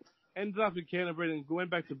Brisbane, ended up in Canterbury, and went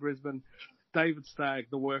back to Brisbane. David Stagg,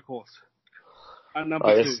 the workhorse. At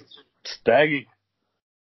number 2. Staggy.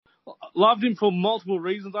 Loved him for multiple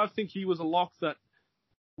reasons. I think he was a lock that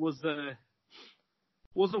was a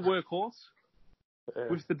workhorse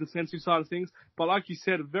with the defensive side of things. But like you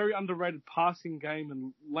said, a very underrated passing game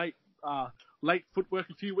and late footwork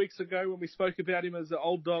a few weeks ago when we spoke about him as an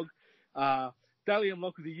old dog. Dally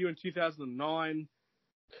Lock of the year in 2009.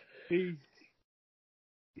 He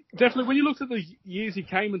definitely, when you looked at the years he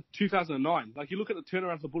came in 2009, like you look at the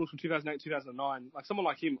turnaround for the Bulldogs from 2008, 2009, like someone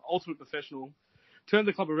like him, ultimate professional, turned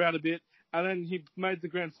the club around a bit, and then he made the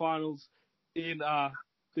grand finals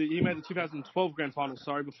he made the 2012 grand finals,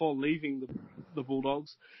 before leaving the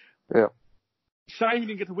Bulldogs. Yeah. Shame he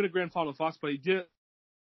didn't get to win a grand final for us, but he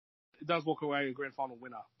does walk away a grand final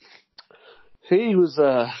winner. He was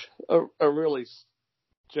a really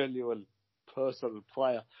genuine person and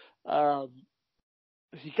player.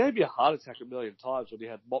 He gave me a heart attack a million times when he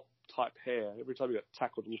had mop-type hair. Every time he got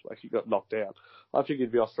tackled, it looked like he got knocked down. I think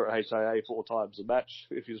he'd be off for HIA 4 times a match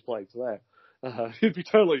if he was playing today. He'd be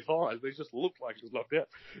totally fine, but he just looked like he was knocked out.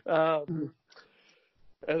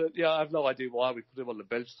 And I have no idea why we put him on the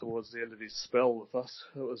bench towards the end of his spell with us.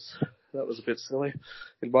 That was a bit silly,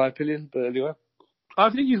 in my opinion. But anyway, I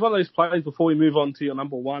think he's one of those players. Before we move on to your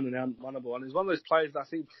number 1 and my number 1, he's one of those players that I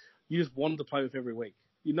think you just want to play with every week.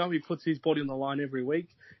 You know, he puts his body on the line every week.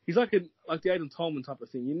 He's like the Aidan Tolman type of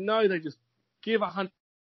thing. You know, they just give 100%.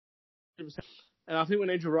 And I think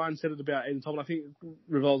when Andrew Ryan said it about Aidan Tolman, I think it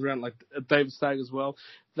revolves around like David Stagg as well,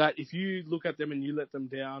 that if you look at them and you let them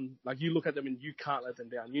down, like you look at them and you can't let them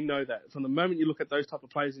down. You know that. From the moment you look at those type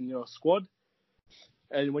of players in your squad,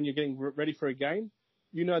 and when you're getting ready for a game,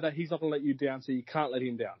 you know that he's not going to let you down, so you can't let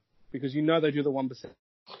him down. Because you know they do the 1%.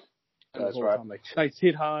 That's right. They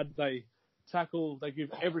hit hard, they tackle, they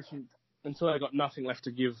give everything until they got nothing left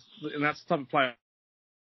to give. And that's the type of player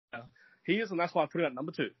he is, and that's why I put it at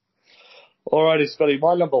number 2. Alrighty, Scotty,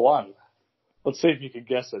 my number 1. Let's see if you can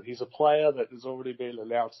guess it. He's a player that has already been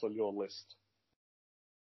announced on your list.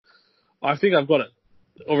 I think I've got it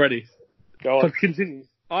already. Go on. But continue.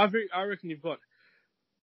 I reckon you've got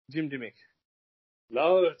Jim Dimmick.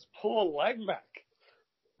 No, it's Paul Langmack.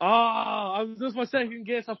 That was my second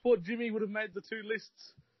guess. I thought Jimmy would have made the 2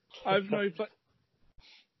 lists. I have no play.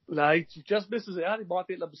 No, he just misses out. He might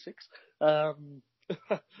be at number 6.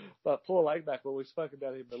 But Paul Langmack, well, we spoke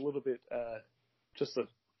about him a little bit just a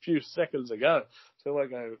few seconds ago, so I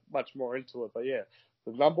won't go much more into it. But yeah,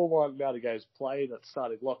 the number 1 amount of games played at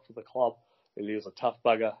starting lock for the club, and he was a tough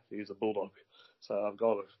bugger. He was a Bulldog. So I've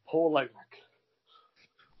gone with Paul Langmack.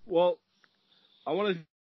 Well, I want to.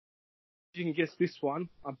 You can guess this one.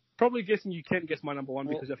 I'm probably guessing you can't guess my number 1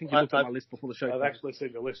 because I think you looked at my list before the show. I've actually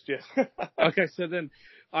seen the list, yeah. Okay, so then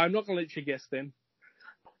I'm not going to let you guess then.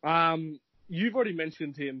 You've already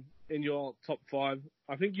mentioned him in your top 5.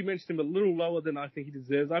 I think you mentioned him a little lower than I think he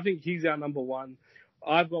deserves. I think he's our number 1.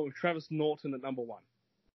 I've gone with Travis Norton at number 1.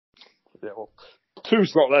 Yeah, well,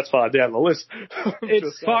 2's not that far down the list.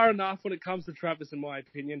 It's far enough when it comes to Travis, in my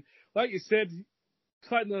opinion. Like you said,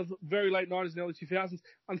 played in the very late 90s and early 2000s.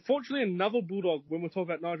 Unfortunately, another Bulldog, when we talk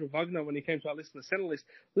about Nigel Wagner, when he came to our list in the centre list,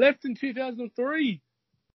 left in 2003.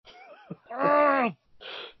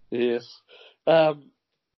 Yes.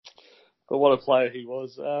 But what a player he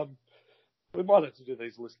was. We might have to do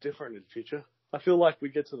these lists different in future. I feel like we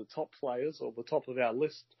get to the top players or the top of our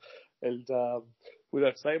list and we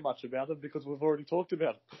don't say much about them because we've already talked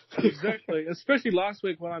about them. Exactly. Especially last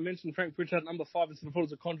week when I mentioned Frank Pritchard at number 5 instead of thought it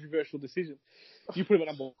was a controversial decision. You put him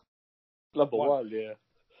at number 1. Yeah.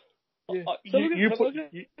 Yeah. You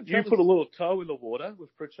put a little toe in the water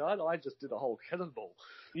with Pritchard. I just did a whole cannonball.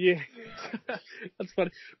 Yeah, that's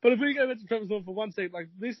funny. But if we go back to Travis Norton for 1 second, like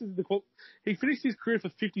this is he finished his career for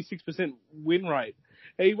 56% win rate.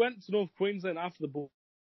 He went to North Queensland after the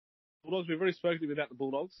Bulldogs. We've already spoken to him about the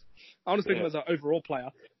Bulldogs. I want to speak him as an overall player.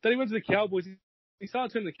 Then he went to the Cowboys. He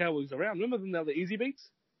started turning the Cowboys around. Remember them? They were the easy beats.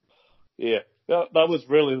 Yeah, that was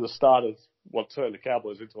really the start of what turned the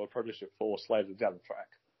Cowboys into a premiership force later down the track.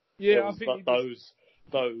 Yeah, I think those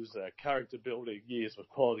character building years with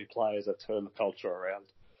quality players that turned the culture around.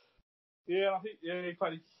 Yeah, I think he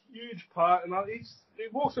played a huge part, and he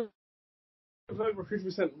walks with over a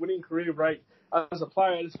 50% winning career rate as a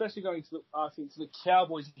player, and especially going to the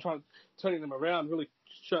Cowboys and turning them around really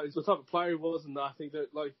shows the type of player he was, and I think that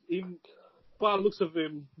even by the looks of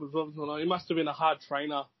him, he must have been a hard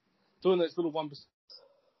trainer, doing those little 1%ers.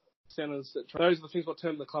 Those are the things that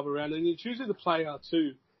turn the club around, and it's usually the player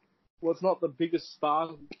too. Well, it's not the biggest star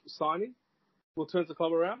signing what turns the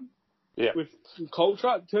club around. Yeah. With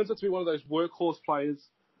culture, it turns out to be one of those workhorse players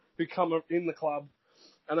who come in the club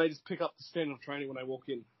and they just pick up the standard of training when they walk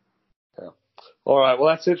in. Yeah. All right, well,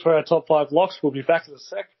 that's it for our top 5 locks. We'll be back in a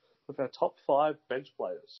sec with our top 5 bench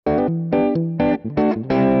players.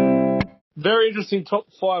 Very interesting top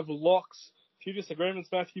 5 locks. A few disagreements,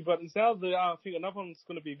 Matthew, but now I think another one that's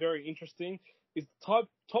going to be very interesting is the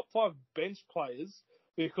top 5 bench players,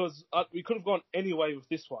 because we could have gone any way with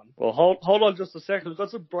this one. Well, hold on just a second. We've got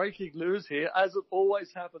some breaking news here, as it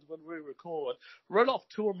always happens when we record. Renouf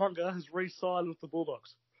Tuamunga has re-signed with the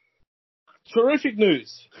Bulldogs. Terrific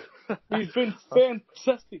news. He's been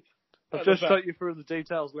fantastic. I've just showed you through the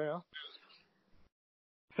details now.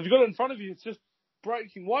 Have you got it in front of you? It's just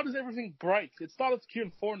breaking. Why does everything break? It started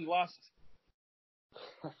with Q4 in the last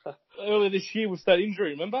earlier this year with that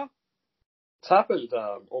injury, remember? It's happened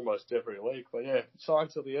almost every week, but yeah,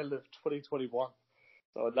 signed till the end of 2021.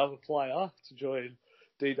 So another player to join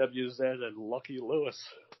DWZ and Lockie Lewis.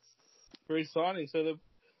 Very exciting. So they're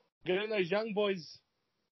getting those young boys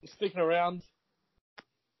sticking around.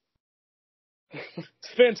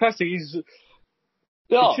 It's fantastic.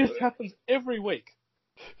 It just happens every week.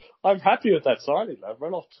 I'm happy with that signing, though.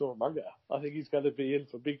 Renouf Tuamunga. I think he's going to be in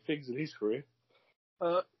for big things in his career.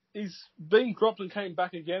 He's been dropped and came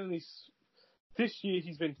back again, and this year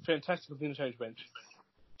he's been fantastic with the interchange bench.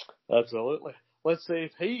 Absolutely. Let's see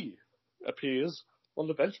if he appears on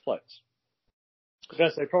the bench players. I was going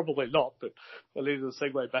to say probably not, but I needed to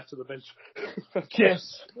segue back to the bench.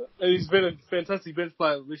 Yes, he's been a fantastic bench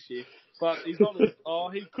player this year, but he's not.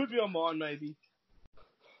 He could be on mine, maybe.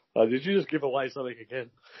 Did you just give away something again?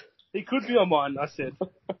 He could be on mine, I said.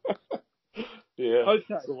 Yeah. Okay.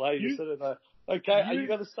 That's the way you said it, though. Okay, are you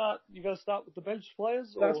going to start? You going to start with the bench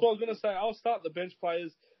players? That's what I was going to say. I'll start the bench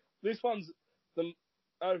players. This one's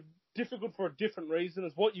difficult for a different reason.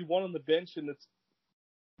 It's what you want on the bench, and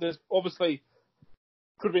there's obviously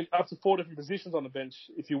could have been up to 4 different positions on the bench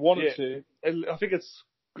if you wanted to. And I think it's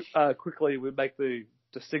quickly we make the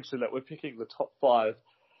distinction that we're picking the top 5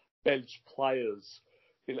 bench players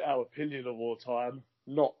in our opinion of all time,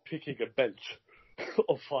 not picking a bench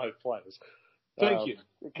of 5 players. Thank you.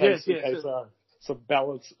 In case some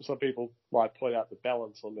balance. Some people might point out the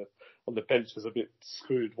balance on the bench is a bit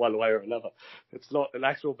skewed one way or another. It's not an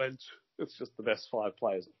actual bench. It's just the best 5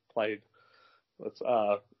 players that played. It's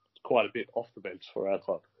quite a bit off the bench for our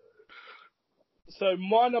club. So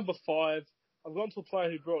my number 5, I've gone to a player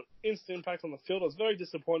who brought instant impact on the field. I was very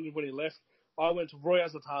disappointed when he left. I went to Roy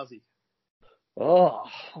Asotasi. Oh,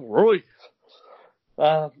 Roy.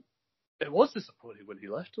 It was disappointing when he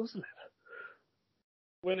left, wasn't it?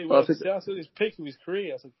 When he was at his peak of his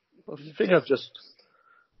career. I think I've just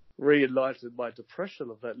reignited my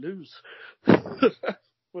depression of that news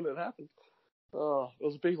when it happened. Oh, it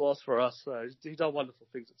was a big loss for us. He's done wonderful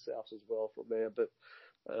things at South as well from there, but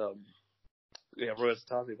Roy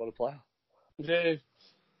Asotasi, what a player.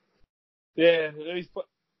 Yeah, he's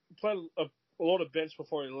played a lot of bench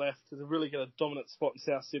before he left to really get a dominant spot in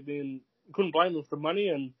South Sydney, and couldn't blame him for the money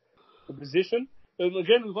and the position. And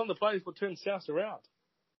again, we've one of the players who turned South around.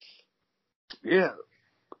 Yeah,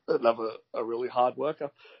 another a really hard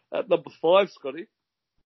worker. At number 5, Scotty,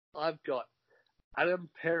 I've got Adam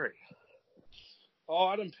Perry.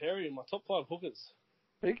 Oh, Adam Perry in my top 5 hookers.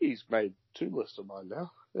 I think he's made 2 lists of mine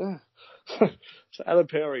now. Yeah. So Adam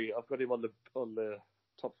Perry, I've got him on the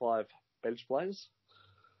top 5 bench players.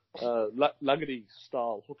 Nuggety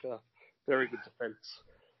style hooker, very good defence,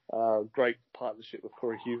 great partnership with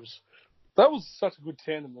Corey Hughes. That was such a good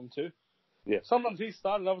tandem, them two. Yeah. Sometimes he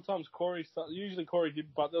started, other times Corey started. Usually Corey did,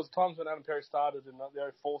 but there was times when Adam Perry started in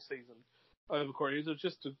the 04 season over Corey Hughes. It was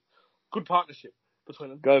just a good partnership between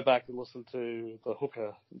them. Go back and listen to the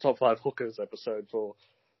top 5 hookers episode for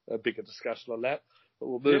a bigger discussion on that. But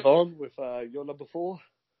we'll move on with your number 4.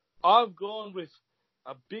 I've gone with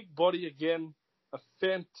a big body again, a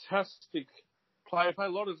fantastic player. Played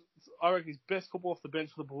a lot of, I reckon, his best football off the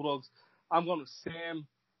bench for the Bulldogs. I'm going with Sam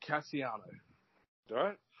Cassiano. All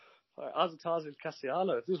right. Azatazi and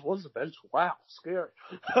Cassiano. If this was the bench, wow, scary.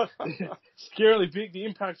 Scarily big. The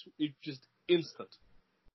impact is just instant.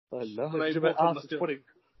 I know. They After walk on the field.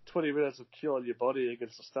 20 minutes of killing your body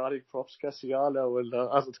against the starting props, Cassiano and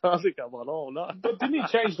Azatazi come on. Oh, no. But didn't he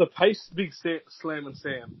change the pace, Big Slam and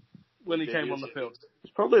Sam, when he came on the field?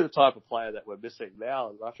 He's probably the type of player that we're missing now.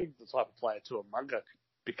 And I think the type of player Tuamunga could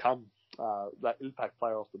become that impact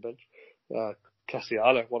player off the bench.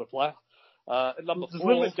 Cassiano, what a player. At number Just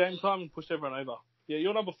 4. limit game time and push everyone over. Yeah,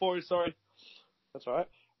 your number 4 is, sorry. That's right.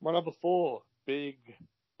 My number 4, big,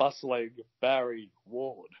 bustling Barry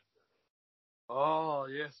Ward. Oh,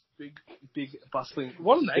 yes. Big, bustling.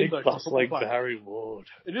 What a name, Big, though. bustling Barry Ward.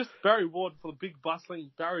 It is Barry Ward for the big, bustling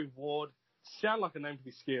Barry Ward. Sound like a name to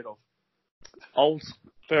be scared of.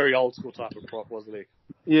 Very old school type of prop, wasn't he?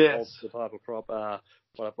 Yes. Old school type of prop. But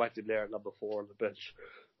I've whacked him there at number 4 on the bench.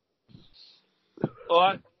 All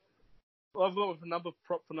right. I've gone with a number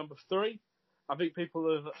prop for number 3. I think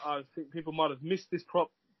people might have missed this prop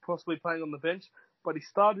possibly playing on the bench, but he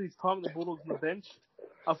started his time at the Bulldogs on the bench.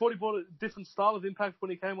 I thought he brought a different style of impact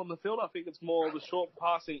when he came on the field. I think it's more the short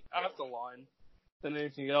passing at the line than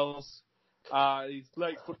anything else. His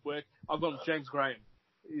late footwork. I've gone with James Graham.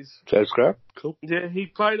 James Graham? Cool. Yeah, he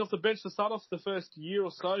played off the bench to start off the first year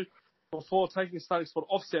or so before taking his starting spot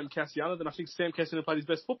off Sam Cassiano. Then I think Sam Cassiano played his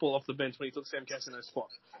best football off the bench when he took Sam Cassiano's spot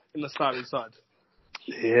in the starting side.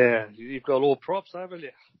 Yeah, you've got all props, haven't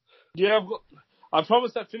you? Yeah, I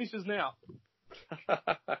promise that finishes now.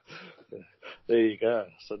 There you go.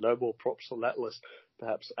 So no more props on that list,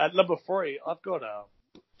 perhaps. At number 3, I've got a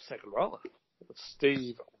second rower.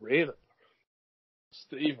 Steve Reardon.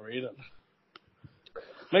 Steve Reardon.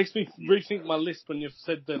 Makes me rethink my list when you've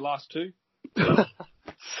said the last 2.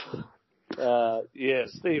 Yeah,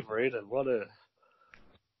 Steve Reardon.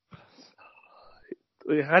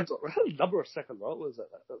 We had a number of second rollers at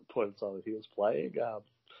that point in time that he was playing,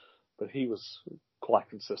 but he was quite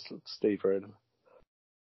consistent, Steve Reardon.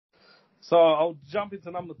 So I'll jump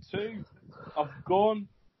into number 2. I've gone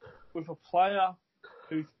with a player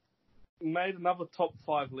who made another top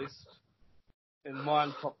 5 list in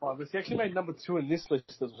my top 5 list. He actually made number 2 in this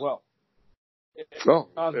list as well.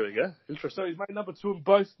 Oh, there we go. Interesting. So he's made number 2 in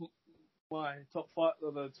both my top 5,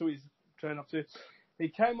 the 2 he's turned up to. He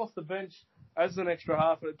came off the bench as an extra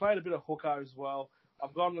half, but he played a bit of hooker as well.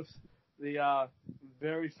 I've gone with the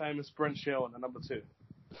very famous Brent Sherwin at number 2.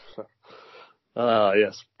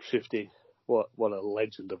 Yes, 50. What a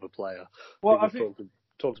legend of a player. Well, I think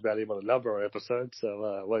talked about him on a number of episodes, so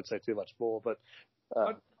I won't say too much more, but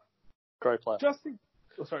great player. I think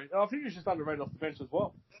he's just underrated off the bench as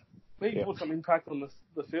well. He put some impact on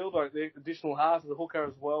the field, like the additional half, the hooker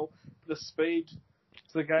as well, the speed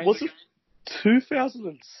to the game. Was it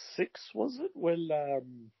 2006, was it, when,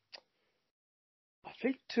 I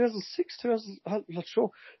think 2006, I'm not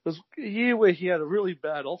sure. It was a year where he had a really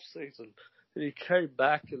bad off-season, and he came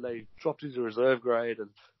back and they dropped his reserve grade, and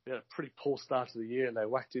he had a pretty poor start to the year, and they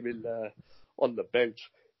whacked him in on the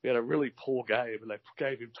bench. He had a really poor game, and they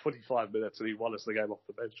gave him 25 minutes, and he won us the game off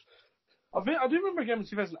the bench. I do remember a game in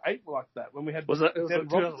 2008 like that, when we had... Was it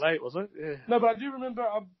 2008, was it? Yeah. No, but I do remember...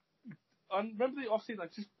 I remember the off-season,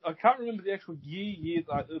 I can't remember the actual year,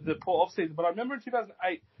 like, the poor off-season, but I remember in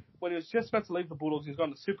 2008, when he was just about to leave the Bulldogs, he was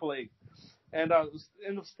going to Super League. And it was the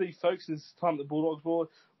end of Steve Folkes' time at the Bulldogs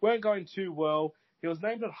weren't going too well. He was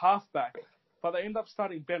named at halfback, but they ended up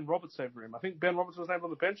starting Ben Roberts over him. I think Ben Roberts was named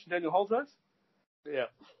on the bench, and Daniel Holdsworth. Yeah.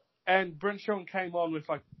 And Brent Sherwin came on with,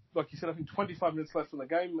 like you said, I think 25 minutes left in the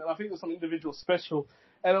game, and I think it was some individual special.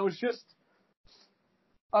 And it was just,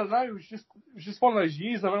 I don't know, it was just one of those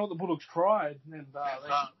years. I don't know what the Bulldogs tried, and they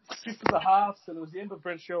shifted the halves, and it was the end of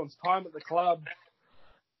Brent Sherwin's time at the club.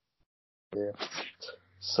 Yeah.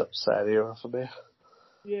 So sad era for me.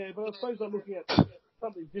 Yeah, but I suppose I'm looking at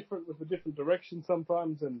something different with a different direction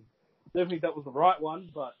sometimes, and I don't think that was the right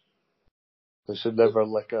one, but... We should never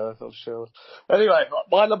let go of Sherwin. Anyway,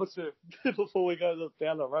 my number 2, before we go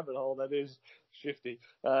down the rabbit hole, that is Shifty.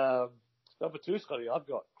 Number 2, Scotty, I've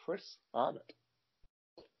got Chris Arnott.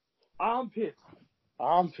 Armpit,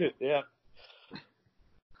 yeah.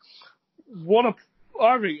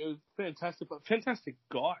 I think it was fantastic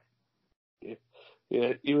guy.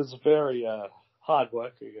 Yeah, he was very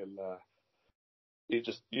hard-working, and you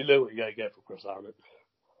knew what you're going to get from Chris Arnott.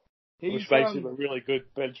 Which makes him a really good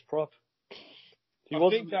bench prop. He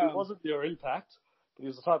wasn't your impact, but he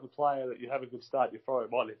was the type of player that you have a good start, you throw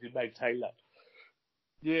him on if you maintain that.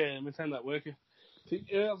 Yeah, maintain that worker.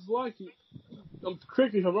 Yeah, it's like,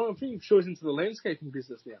 correct me if I'm wrong, I'm pretty sure he's into the landscaping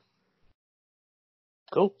business now.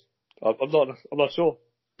 Cool. I'm not sure.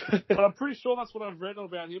 But I'm pretty sure that's what I've read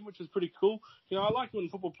about him, which is pretty cool. You know, I like when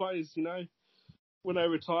football players, you know, when they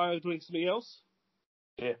retire, doing something else.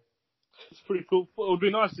 Yeah. It's pretty cool. It would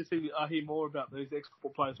be nice to hear more about these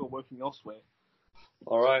ex-football players who are working elsewhere.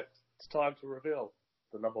 All right. It's time to reveal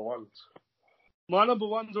the number ones. My number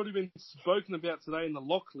one's already been spoken about today in the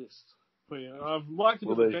lock list. For you. I've liked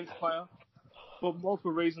him as a bench player for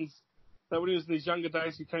multiple reasons. That when he was in his younger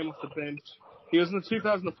days, he came off the bench. He was in the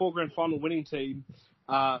 2004 Grand Final winning team.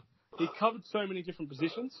 He covered so many different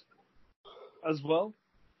positions as well.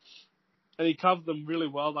 And he covered them really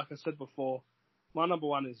well, like I said before. My number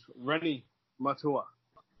one is Reni Maitua.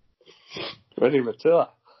 Reni Maitua.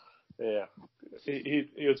 Yeah. He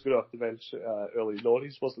was good off the bench early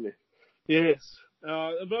noughties, wasn't he? Yes.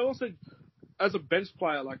 But also, as a bench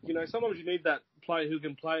player, like, you know, sometimes you need that player who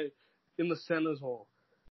can play in the centres or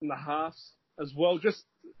in the halves as well. Just,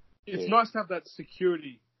 it's nice to have that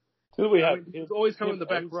security. He's always coming in the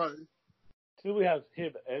back row. Did we have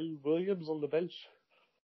him and Williams on the bench?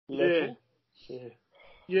 Level?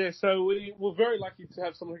 Yeah, so we were very lucky to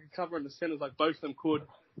have someone who could cover in the centres like both of them could.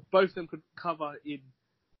 Both of them could cover in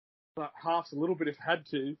halves a little bit if had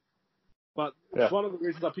to. But one of the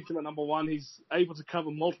reasons I picked him at number one, he's able to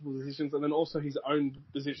cover multiple positions and then also his own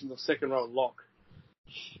positions of second row and lock.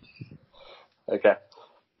 Okay.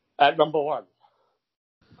 At number one,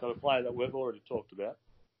 got a player that we've already talked about.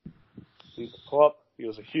 He's a prop. He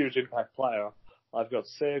was a huge impact player. I've got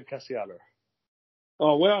Sam Cassiano.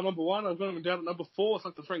 Oh, wow, number one. I've got him down at number four. It's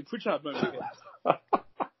like the Frank Pritchard moment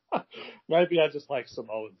again. Maybe I just like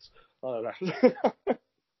Samoans. I don't know.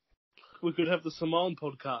 We could have the Samoan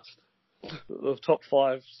podcast. The top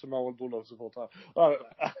 5 Samoan Bulldogs of all time. I don't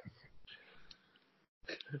know.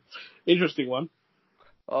 Interesting one.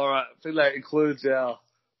 All right. I think that includes our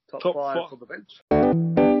top 5 on the bench.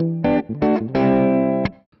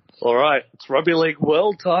 All right. It's Rugby League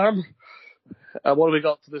World time. What have we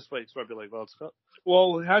got for this week's Rugby League World, Scott?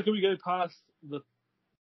 Well, how can we go past the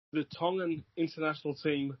Tongan international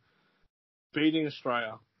team beating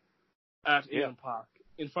Australia at Eden Park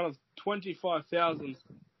in front of 25,000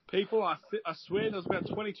 people? I swear there's about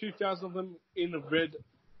 22,000 of them in red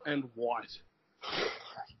and white.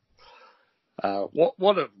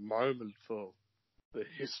 What a moment for the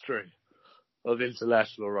history of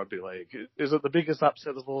international rugby league. Is it the biggest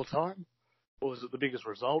upset of all time? Or is it the biggest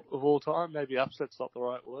result of all time? Maybe upset's not the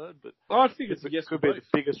right word, but I think it could be the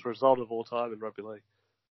biggest result of all time in rugby league.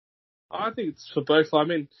 I think it's for both. I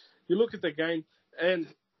mean, you look at the game, and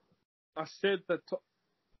I said that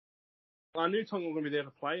I knew Tonga was going to be there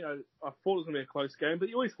to play. I thought it was going to be a close game, but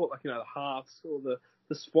you always thought, like, you know, the halves or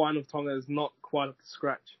the spine of Tonga is not quite up to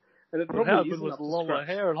scratch. And it probably isn't up to scratch.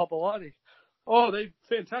 Hair and Hopewadi. Oh, they're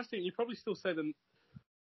fantastic. You probably still say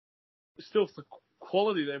still for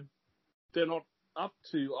quality, they're not up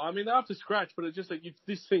to. I mean, they're up to scratch, but it's just like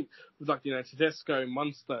this thing with, like, you know, Tedesco,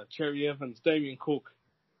 Munster, Cherry Evans, Damien Cook.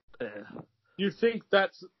 You think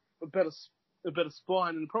that's a better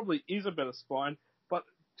spine, and it probably is a better spine, but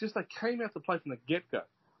just they came out to play from the get-go.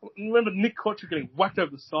 I remember Nick Kocher getting whacked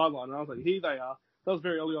over the sideline, and I was like, here they are. That was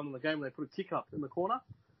very early on in the game when they put a kick up in the corner.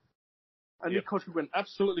 And Nick Kocher went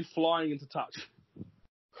absolutely flying into touch.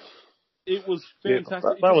 It was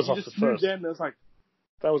fantastic. That was off the first. Down, was like,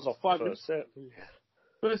 that was off the 5 first minutes. set.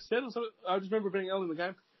 First set or something? I just remember being early in the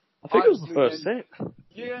game. I think it was the first set.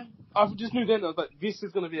 Yeah. I just knew then, I was like, this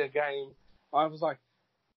is going to be a game. I was like,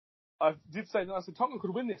 I did say that. I said, Tonga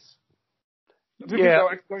could win this. I didn't think they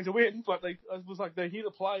were going to win, but I was like, they're here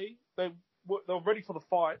to play. They were ready for the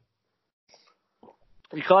fight.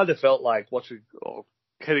 You kind of felt like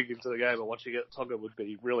heading into the game and watching it, Tonga would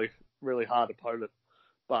be really, really hard opponent,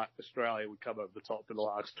 but Australia would come over the top in the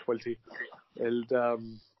last 20. And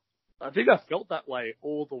I think I felt that way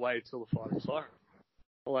all the way till the final siren.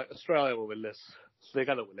 Like, Australia will win this. They're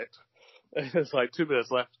going to win it. It's like 2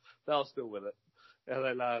 minutes left. They'll still win it.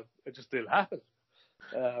 And then it just didn't happen.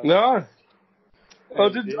 No. I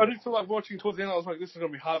did feel like watching towards the end, I was like, this is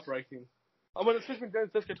going to be heartbreaking. I mean, especially when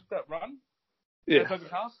Tedesco took that run. I thought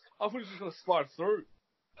he was just going to slide through.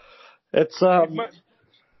 It's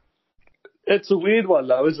a weird one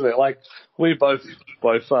though, isn't it? Like, we both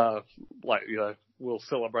like, you know, we'll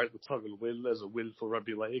celebrate the Tongan win as a win for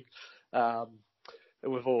rugby league.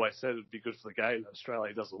 And we've always said it'd be good for the game that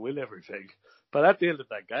Australia doesn't win everything. But at the end of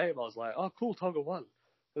that game, I was like, oh, cool, Tonga won.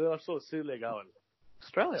 And then I sort of sitting there going,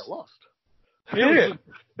 Australia lost. Yeah.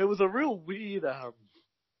 It was a real weird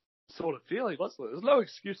sort of feeling, wasn't it? There's no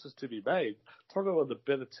excuses to be made. Tonga were the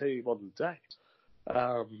better team on the day.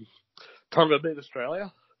 Tonga beat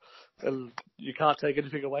Australia, and you can't take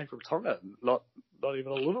anything away from Tonga, not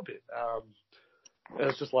even a little bit. It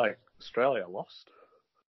was just like Australia lost.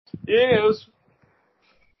 Yeah, it was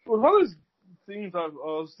one of those things. I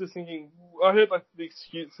was just thinking. I heard like the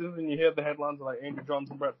excuses, and you hear the headlines of like Andrew Johns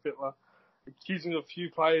and Brad Fittler accusing a few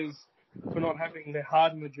players for not having their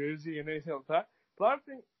heart in the jersey and anything like that. But I don't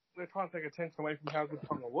think they're trying to take attention away from how good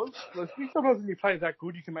Tonga was. I think sometimes when you play that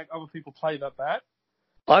good, you can make other people play that bad.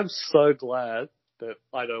 I'm so glad that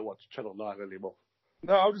I don't watch Channel 9 anymore.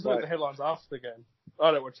 No, I'll just look at the headlines after the game.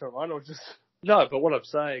 I don't watch Channel 9. I'll just... No, but what I'm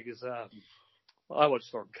saying is I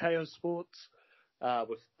watched on KO Sports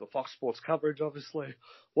with the Fox Sports coverage, obviously.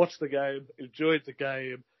 Watched the game, enjoyed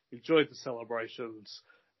the celebrations,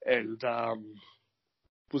 and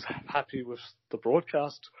was happy with the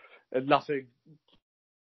broadcast, and nothing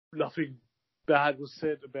bad was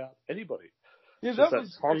said about anybody. Yeah,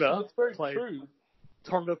 that's very true.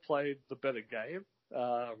 Tonga played the better game.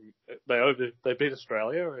 They beat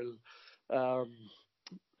Australia, and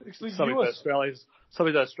something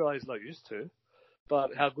that Australia's not used to.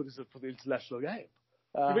 But how good is it for the international game?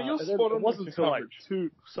 But you're spot on. It wasn't until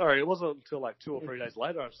like 2 or 3 days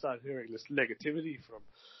later I started hearing this negativity from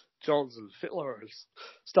Johns and Fittler and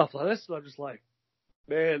stuff like this, and I'm just like,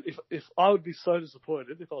 man, if I would be so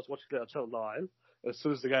disappointed if I was watching it on Channel 9, and as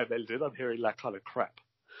soon as the game ended, I'm hearing that kind of crap.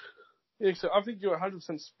 Yeah, so I think you're 100%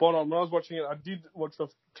 spot on. When I was watching it, I did watch the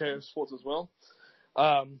KO Sports as well.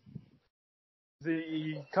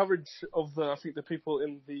 The coverage of I think the people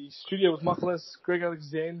in the studio was Michaelis, Greg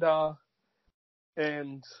Alexander,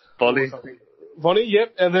 and Vonnie,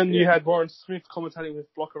 yep. And then you had Warren Smith commentating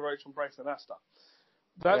with Blocker Roach and Brace and Asta.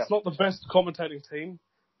 That's not the best commentating team,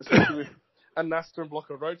 especially with Anasta and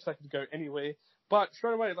Blocker Roach. They could go anywhere. But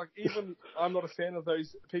straight away, like, even I'm not a fan of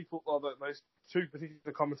those people, or those two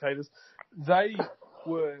particular commentators. They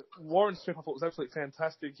were, Warren Smith, I thought, was absolutely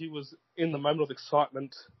fantastic. He was in the moment of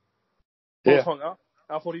excitement for Tonga.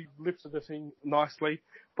 I thought he lifted the thing nicely.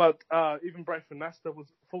 But even Brace and Nasta was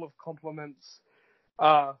full of compliments.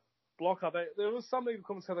 Blocker, there was some legal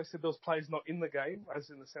comments how they said there was players not in the game, as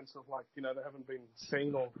in the sense of, like, you know, they haven't been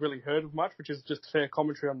seen or really heard of much, which is just fair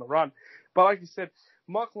commentary on the run. But like you said,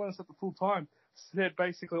 Michael Lennon at the full time said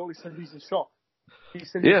basically all he said, he's in shock. He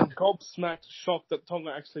said he was gobsmacked, shocked that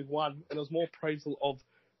Tonga actually won, and it was more praisal of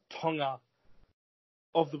Tonga,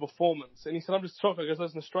 of the performance. And he said, I'm just shocked. I goes,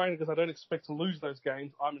 as an Australian, because I don't expect to lose those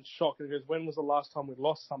games, I'm in shock. And he goes, when was the last time we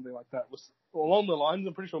lost something like that? It was along the lines,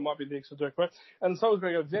 I'm pretty sure it might be the extra direct quote. And so was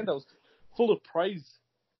Greg Alexander. It was full of praise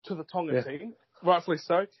to the Tonga team, rightfully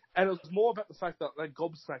so. And it was more about the fact that they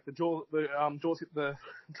gobsmacked, the jaws hit the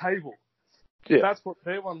table. Yeah. That's what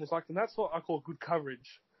their one was like, and that's what I call good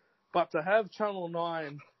coverage. But to have Channel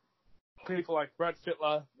 9, people like Brad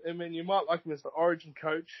Fittler, I mean, you might like him as the Origin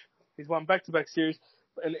coach. He's won back-to-back series.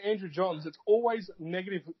 And Andrew Johns, it's always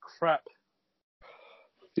negative crap.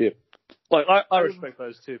 Yeah. Like, I respect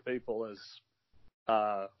those two people as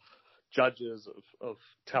judges of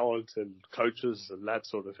talent and coaches and that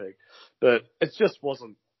sort of thing. But it just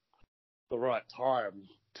wasn't the right time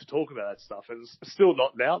to talk about that stuff. And it's still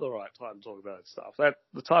not now the right time to talk about that stuff.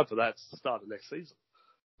 The time for that's the start of next season.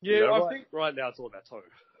 Yeah, you know, I think right now it's all about Tonga.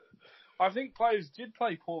 I think players did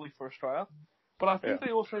play poorly for Australia, but I think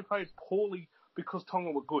they also played poorly because Tonga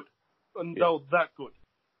were good, and they were that good.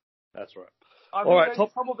 That's right. I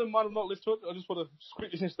think some of them might have not lived to it. I just want to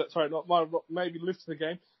quickly finish that. Sorry, might have not maybe lived to the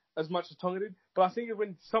game as much as Tonga did. But I think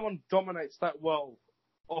when someone dominates that well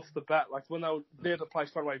off the bat, like when they were there to play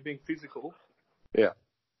straight away, being physical. Yeah.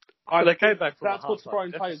 They came back from that's what's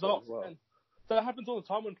throwing players off. Well. And so it happens all the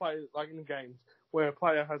time when players, like in games, where a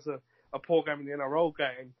player has a poor game in the NRL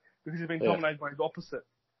game because he's been dominated by his opposite.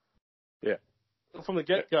 Yeah. From the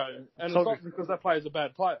get-go. And it's not because that player's a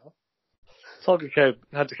bad player. Tonga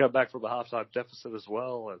had to come back from a half-time deficit as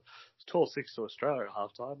well. And it was 12-6 to Australia at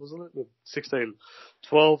half-time, wasn't it?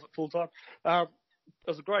 16-12 at full-time. It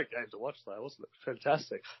was a great game to watch, though, wasn't it?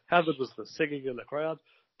 Fantastic. How good was the singing in the crowd?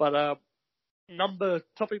 But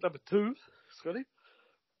topic number 2, Scotty.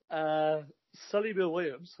 Sonny Bill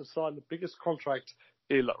Williams has signed the biggest contract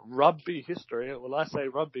in rugby history. And when I say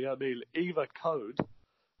rugby, I mean EVA code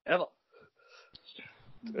ever.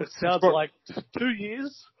 It sounds like 2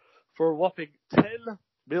 years for a whopping $10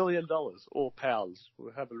 million, or pounds.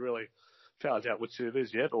 We haven't really found out which it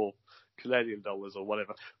is yet, or Canadian dollars or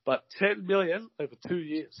whatever. But $10 million over 2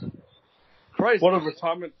 years. Crazy. What a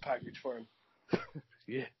retirement package for him.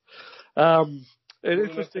 Yeah. And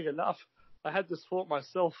interesting enough, I had this thought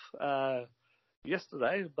myself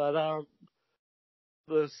yesterday, but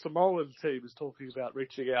the Samoan team is talking about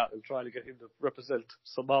reaching out and trying to get him to represent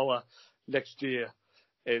Samoa next year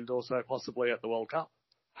and also possibly at the World Cup.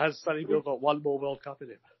 Has Sonny Bill got one more World Cup in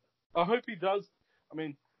him? I hope he does. I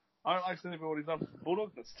mean, I don't like seeing what he's done for the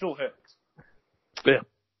Bulldogs. It still hurts. Yeah.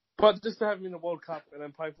 But just to have him in the World Cup and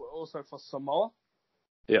then play also for Samoa.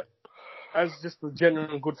 Yeah. As just the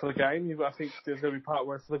genuine good for the game, I think there's going to be part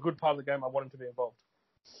where for the good part of the game, I want him to be involved.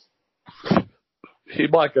 He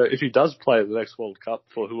might go, if he does play the next World Cup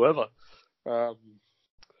for whoever,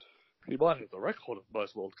 he might have the record of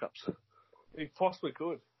most World Cups. He possibly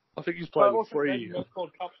could. I think he's played But three. most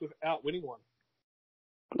World Cups without winning one.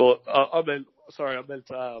 Well, I meant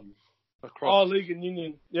across. Oh, League and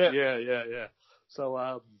Union. Yeah. Yeah. So,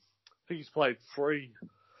 I think he's played 3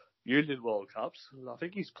 Union World Cups, and I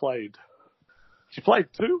think he's played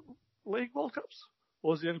 2 League World Cups?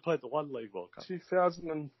 Or has he only played the 1 League World Cup?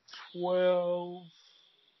 2012.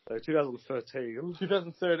 2013.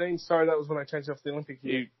 2013, sorry, that was when I changed off the Olympic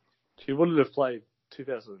year. He wouldn't have played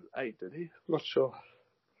 2008, did he? I'm not sure.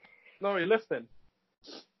 No, he left then.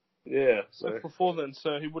 Yeah, so. Left before then,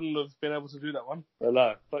 so he wouldn't have been able to do that one. I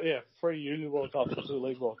know. But yeah, 3 Union World Cups and 2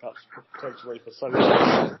 League World Cups potentially for Sonny.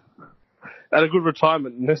 And a good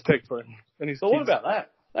retirement in this tech for him. And his So kids. what about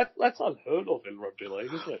that? That's unheard of in rugby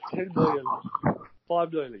league, isn't it? 10 million,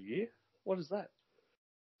 5 million a year? What is that?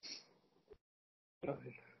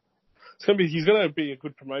 He's going to be a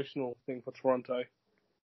good promotional thing for Toronto.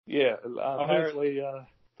 Yeah, apparently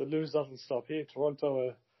the news doesn't stop here. Toronto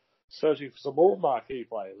are searching for some more marquee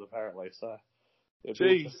players, apparently. So,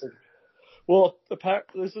 Jeez. Well,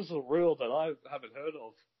 this is a rule that I haven't heard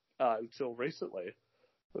of until recently.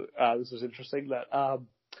 This is interesting that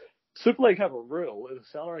Super League have a rule in the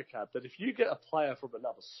salary cap that if you get a player from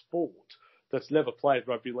another sport that's never played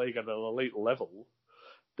rugby league at an elite level,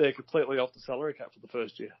 they're completely off the salary cap for the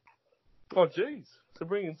first year. Oh, jeez. So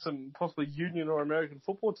bring in some possibly Union or American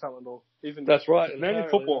football talent, or even that's right. Canadian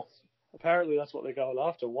football. Apparently, that's what they're going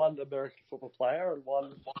after. 1 American football player and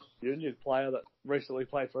 1 Union player that recently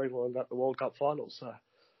played for England at the World Cup finals. So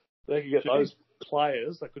they can get those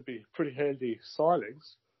players that could be pretty handy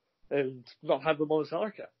signings and not have them on the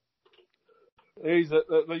salary cap.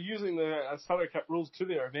 They're using the salary cap rules to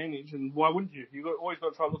their advantage, and why wouldn't you? You've always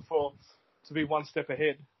got to try to look to be one step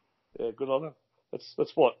ahead. Yeah, good on them.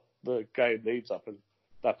 That's what the game needs up in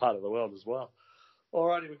that part of the world as well.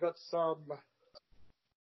 Alrighty, we've got some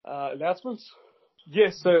announcements.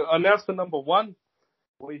 Yes, so announcement number 1,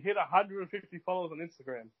 we hit 150 followers on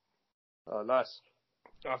Instagram. Oh, nice.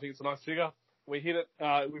 I think it's a nice figure. We hit it.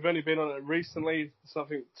 We've only been on it recently. It's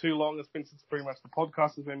nothing too long. It's been since pretty much the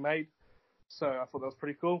podcast has been made. So I thought that was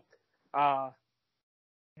pretty cool.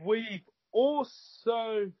 We've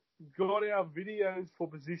also got our videos for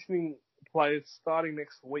positioning players starting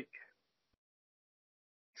next week.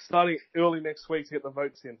 Starting early next week to get the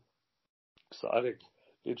votes in. Exciting.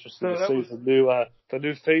 Interesting to see the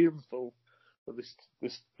new theme for this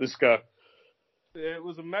go. Yeah, it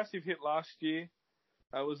was a massive hit last year.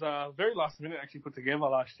 It was very last minute actually put together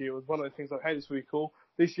last year. It was one of the things like, hey, this will be cool.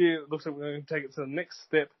 This year it looks like we're going to take it to the next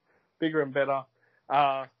step, bigger and better.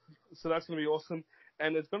 So that's going to be awesome.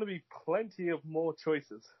 And there's going to be plenty of more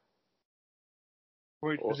choices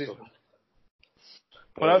for each position.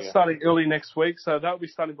 But that's starting early next week, so that'll be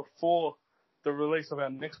starting before the release of our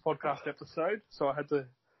next podcast episode. So I had to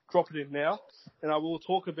drop it in now, and I will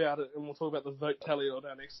talk about it, and we'll talk about the vote tally on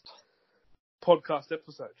our next podcast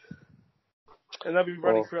episode. And they'll be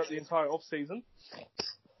running throughout the entire off season,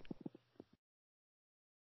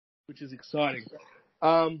 which is exciting.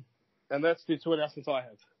 And that's the 2 announcements I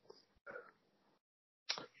have.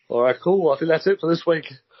 All right, cool. I think that's it for this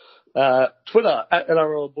week. Twitter at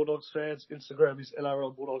NRL Bulldogs fans. Instagram is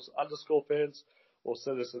NRL Bulldogs _fans. Or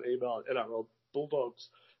send us an email at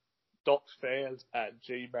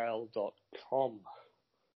NRLBulldogs.fans@gmail.com.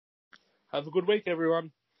 Have a good week,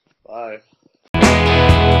 everyone. Bye.